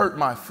 You hurt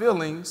my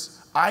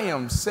feelings, I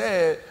am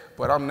sad,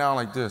 but I'm now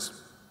like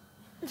this.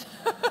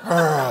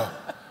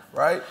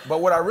 Right?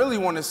 But what I really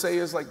want to say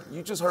is like,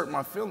 you just hurt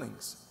my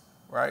feelings,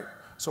 right?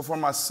 So for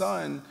my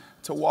son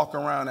to walk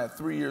around at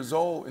 3 years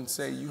old and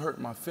say, you hurt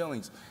my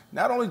feelings,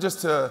 not only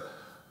just to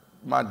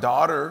my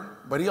daughter,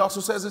 but he also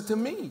says it to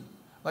me.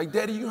 Like,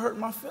 Daddy, you hurt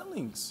my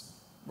feelings,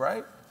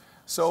 right?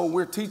 So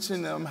we're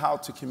teaching them how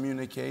to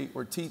communicate.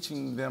 We're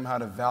teaching them how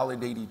to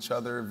validate each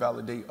other,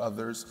 validate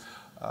others,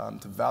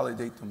 to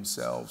validate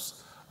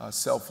themselves,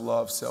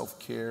 self-love,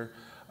 self-care.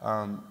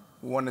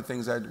 One of the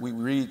things that we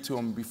read to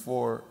them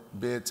before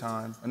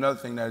bedtime. Another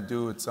thing that I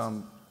do, it's,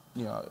 I'm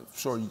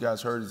sure you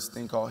guys heard of this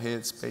thing called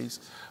Headspace,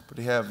 but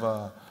they have,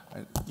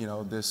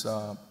 this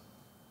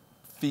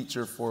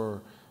feature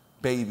for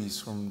babies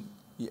from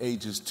the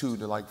ages 2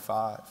 to like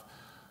 5.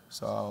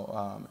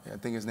 So I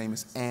think his name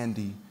is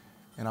Andy.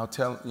 And I'll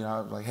tell,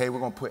 like, hey, we're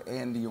going to put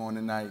Andy on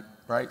tonight,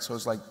 right? So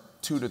it's like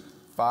 2 to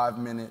 5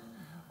 minute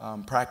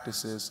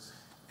practices.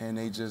 And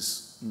they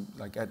just,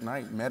 like at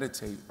night,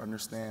 meditate,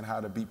 understand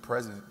how to be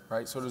present,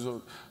 right? So there's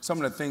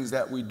some of the things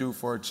that we do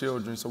for our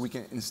children so we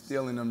can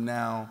instill in them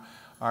now,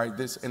 all right,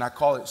 this, and I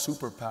call it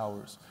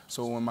superpowers.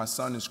 So when my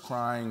son is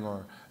crying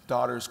or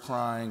daughter's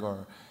crying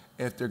or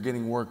if they're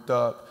getting worked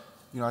up,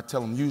 I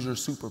tell them, use your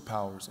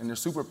superpowers. And their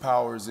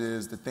superpowers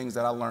is the things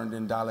that I learned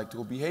in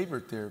dialectical behavior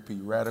therapy,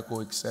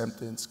 radical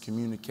acceptance,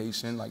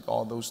 communication, like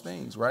all those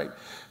things, right?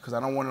 Because I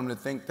don't want them to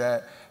think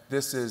that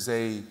this is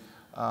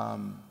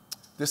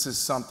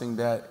something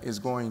that is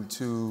going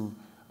to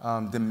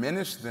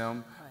diminish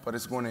them, but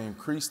it's going to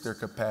increase their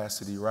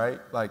capacity, right?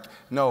 Like,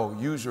 no,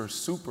 use your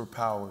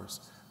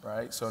superpowers,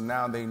 right? So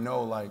now they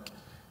know, like,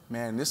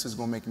 man, this is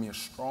going to make me a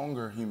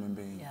stronger human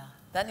being. Yeah.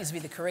 That needs to be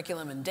the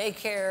curriculum in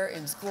daycare,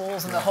 in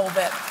schools, and the whole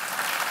bit.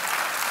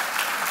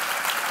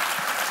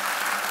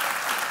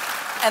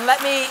 And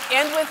let me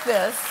end with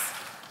this.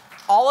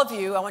 All of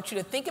you, I want you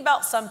to think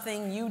about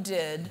something you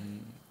did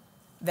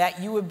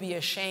that you would be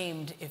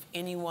ashamed if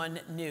anyone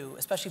knew,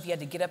 especially if you had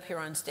to get up here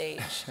on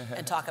stage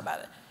and talk about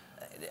it.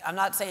 I'm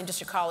not saying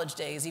just your college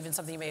days, even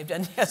something you may have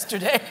done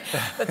yesterday,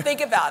 but think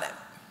about it.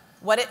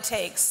 What it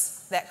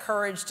takes, that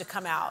courage to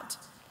come out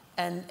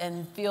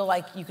and feel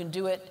like you can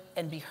do it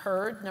and be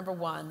heard, number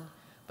one,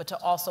 but to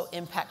also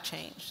impact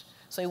change.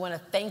 So we want to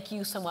thank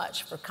you so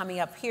much for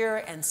coming up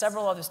here and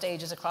several other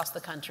stages across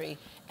the country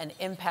and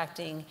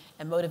impacting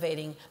and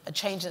motivating a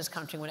change in this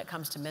country when it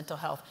comes to mental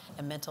health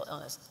and mental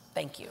illness.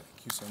 Thank you.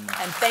 Thank you so much.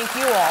 And thank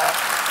you all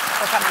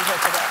for coming here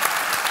today.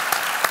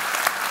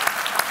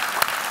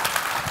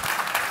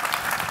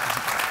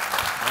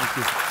 Thank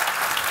you.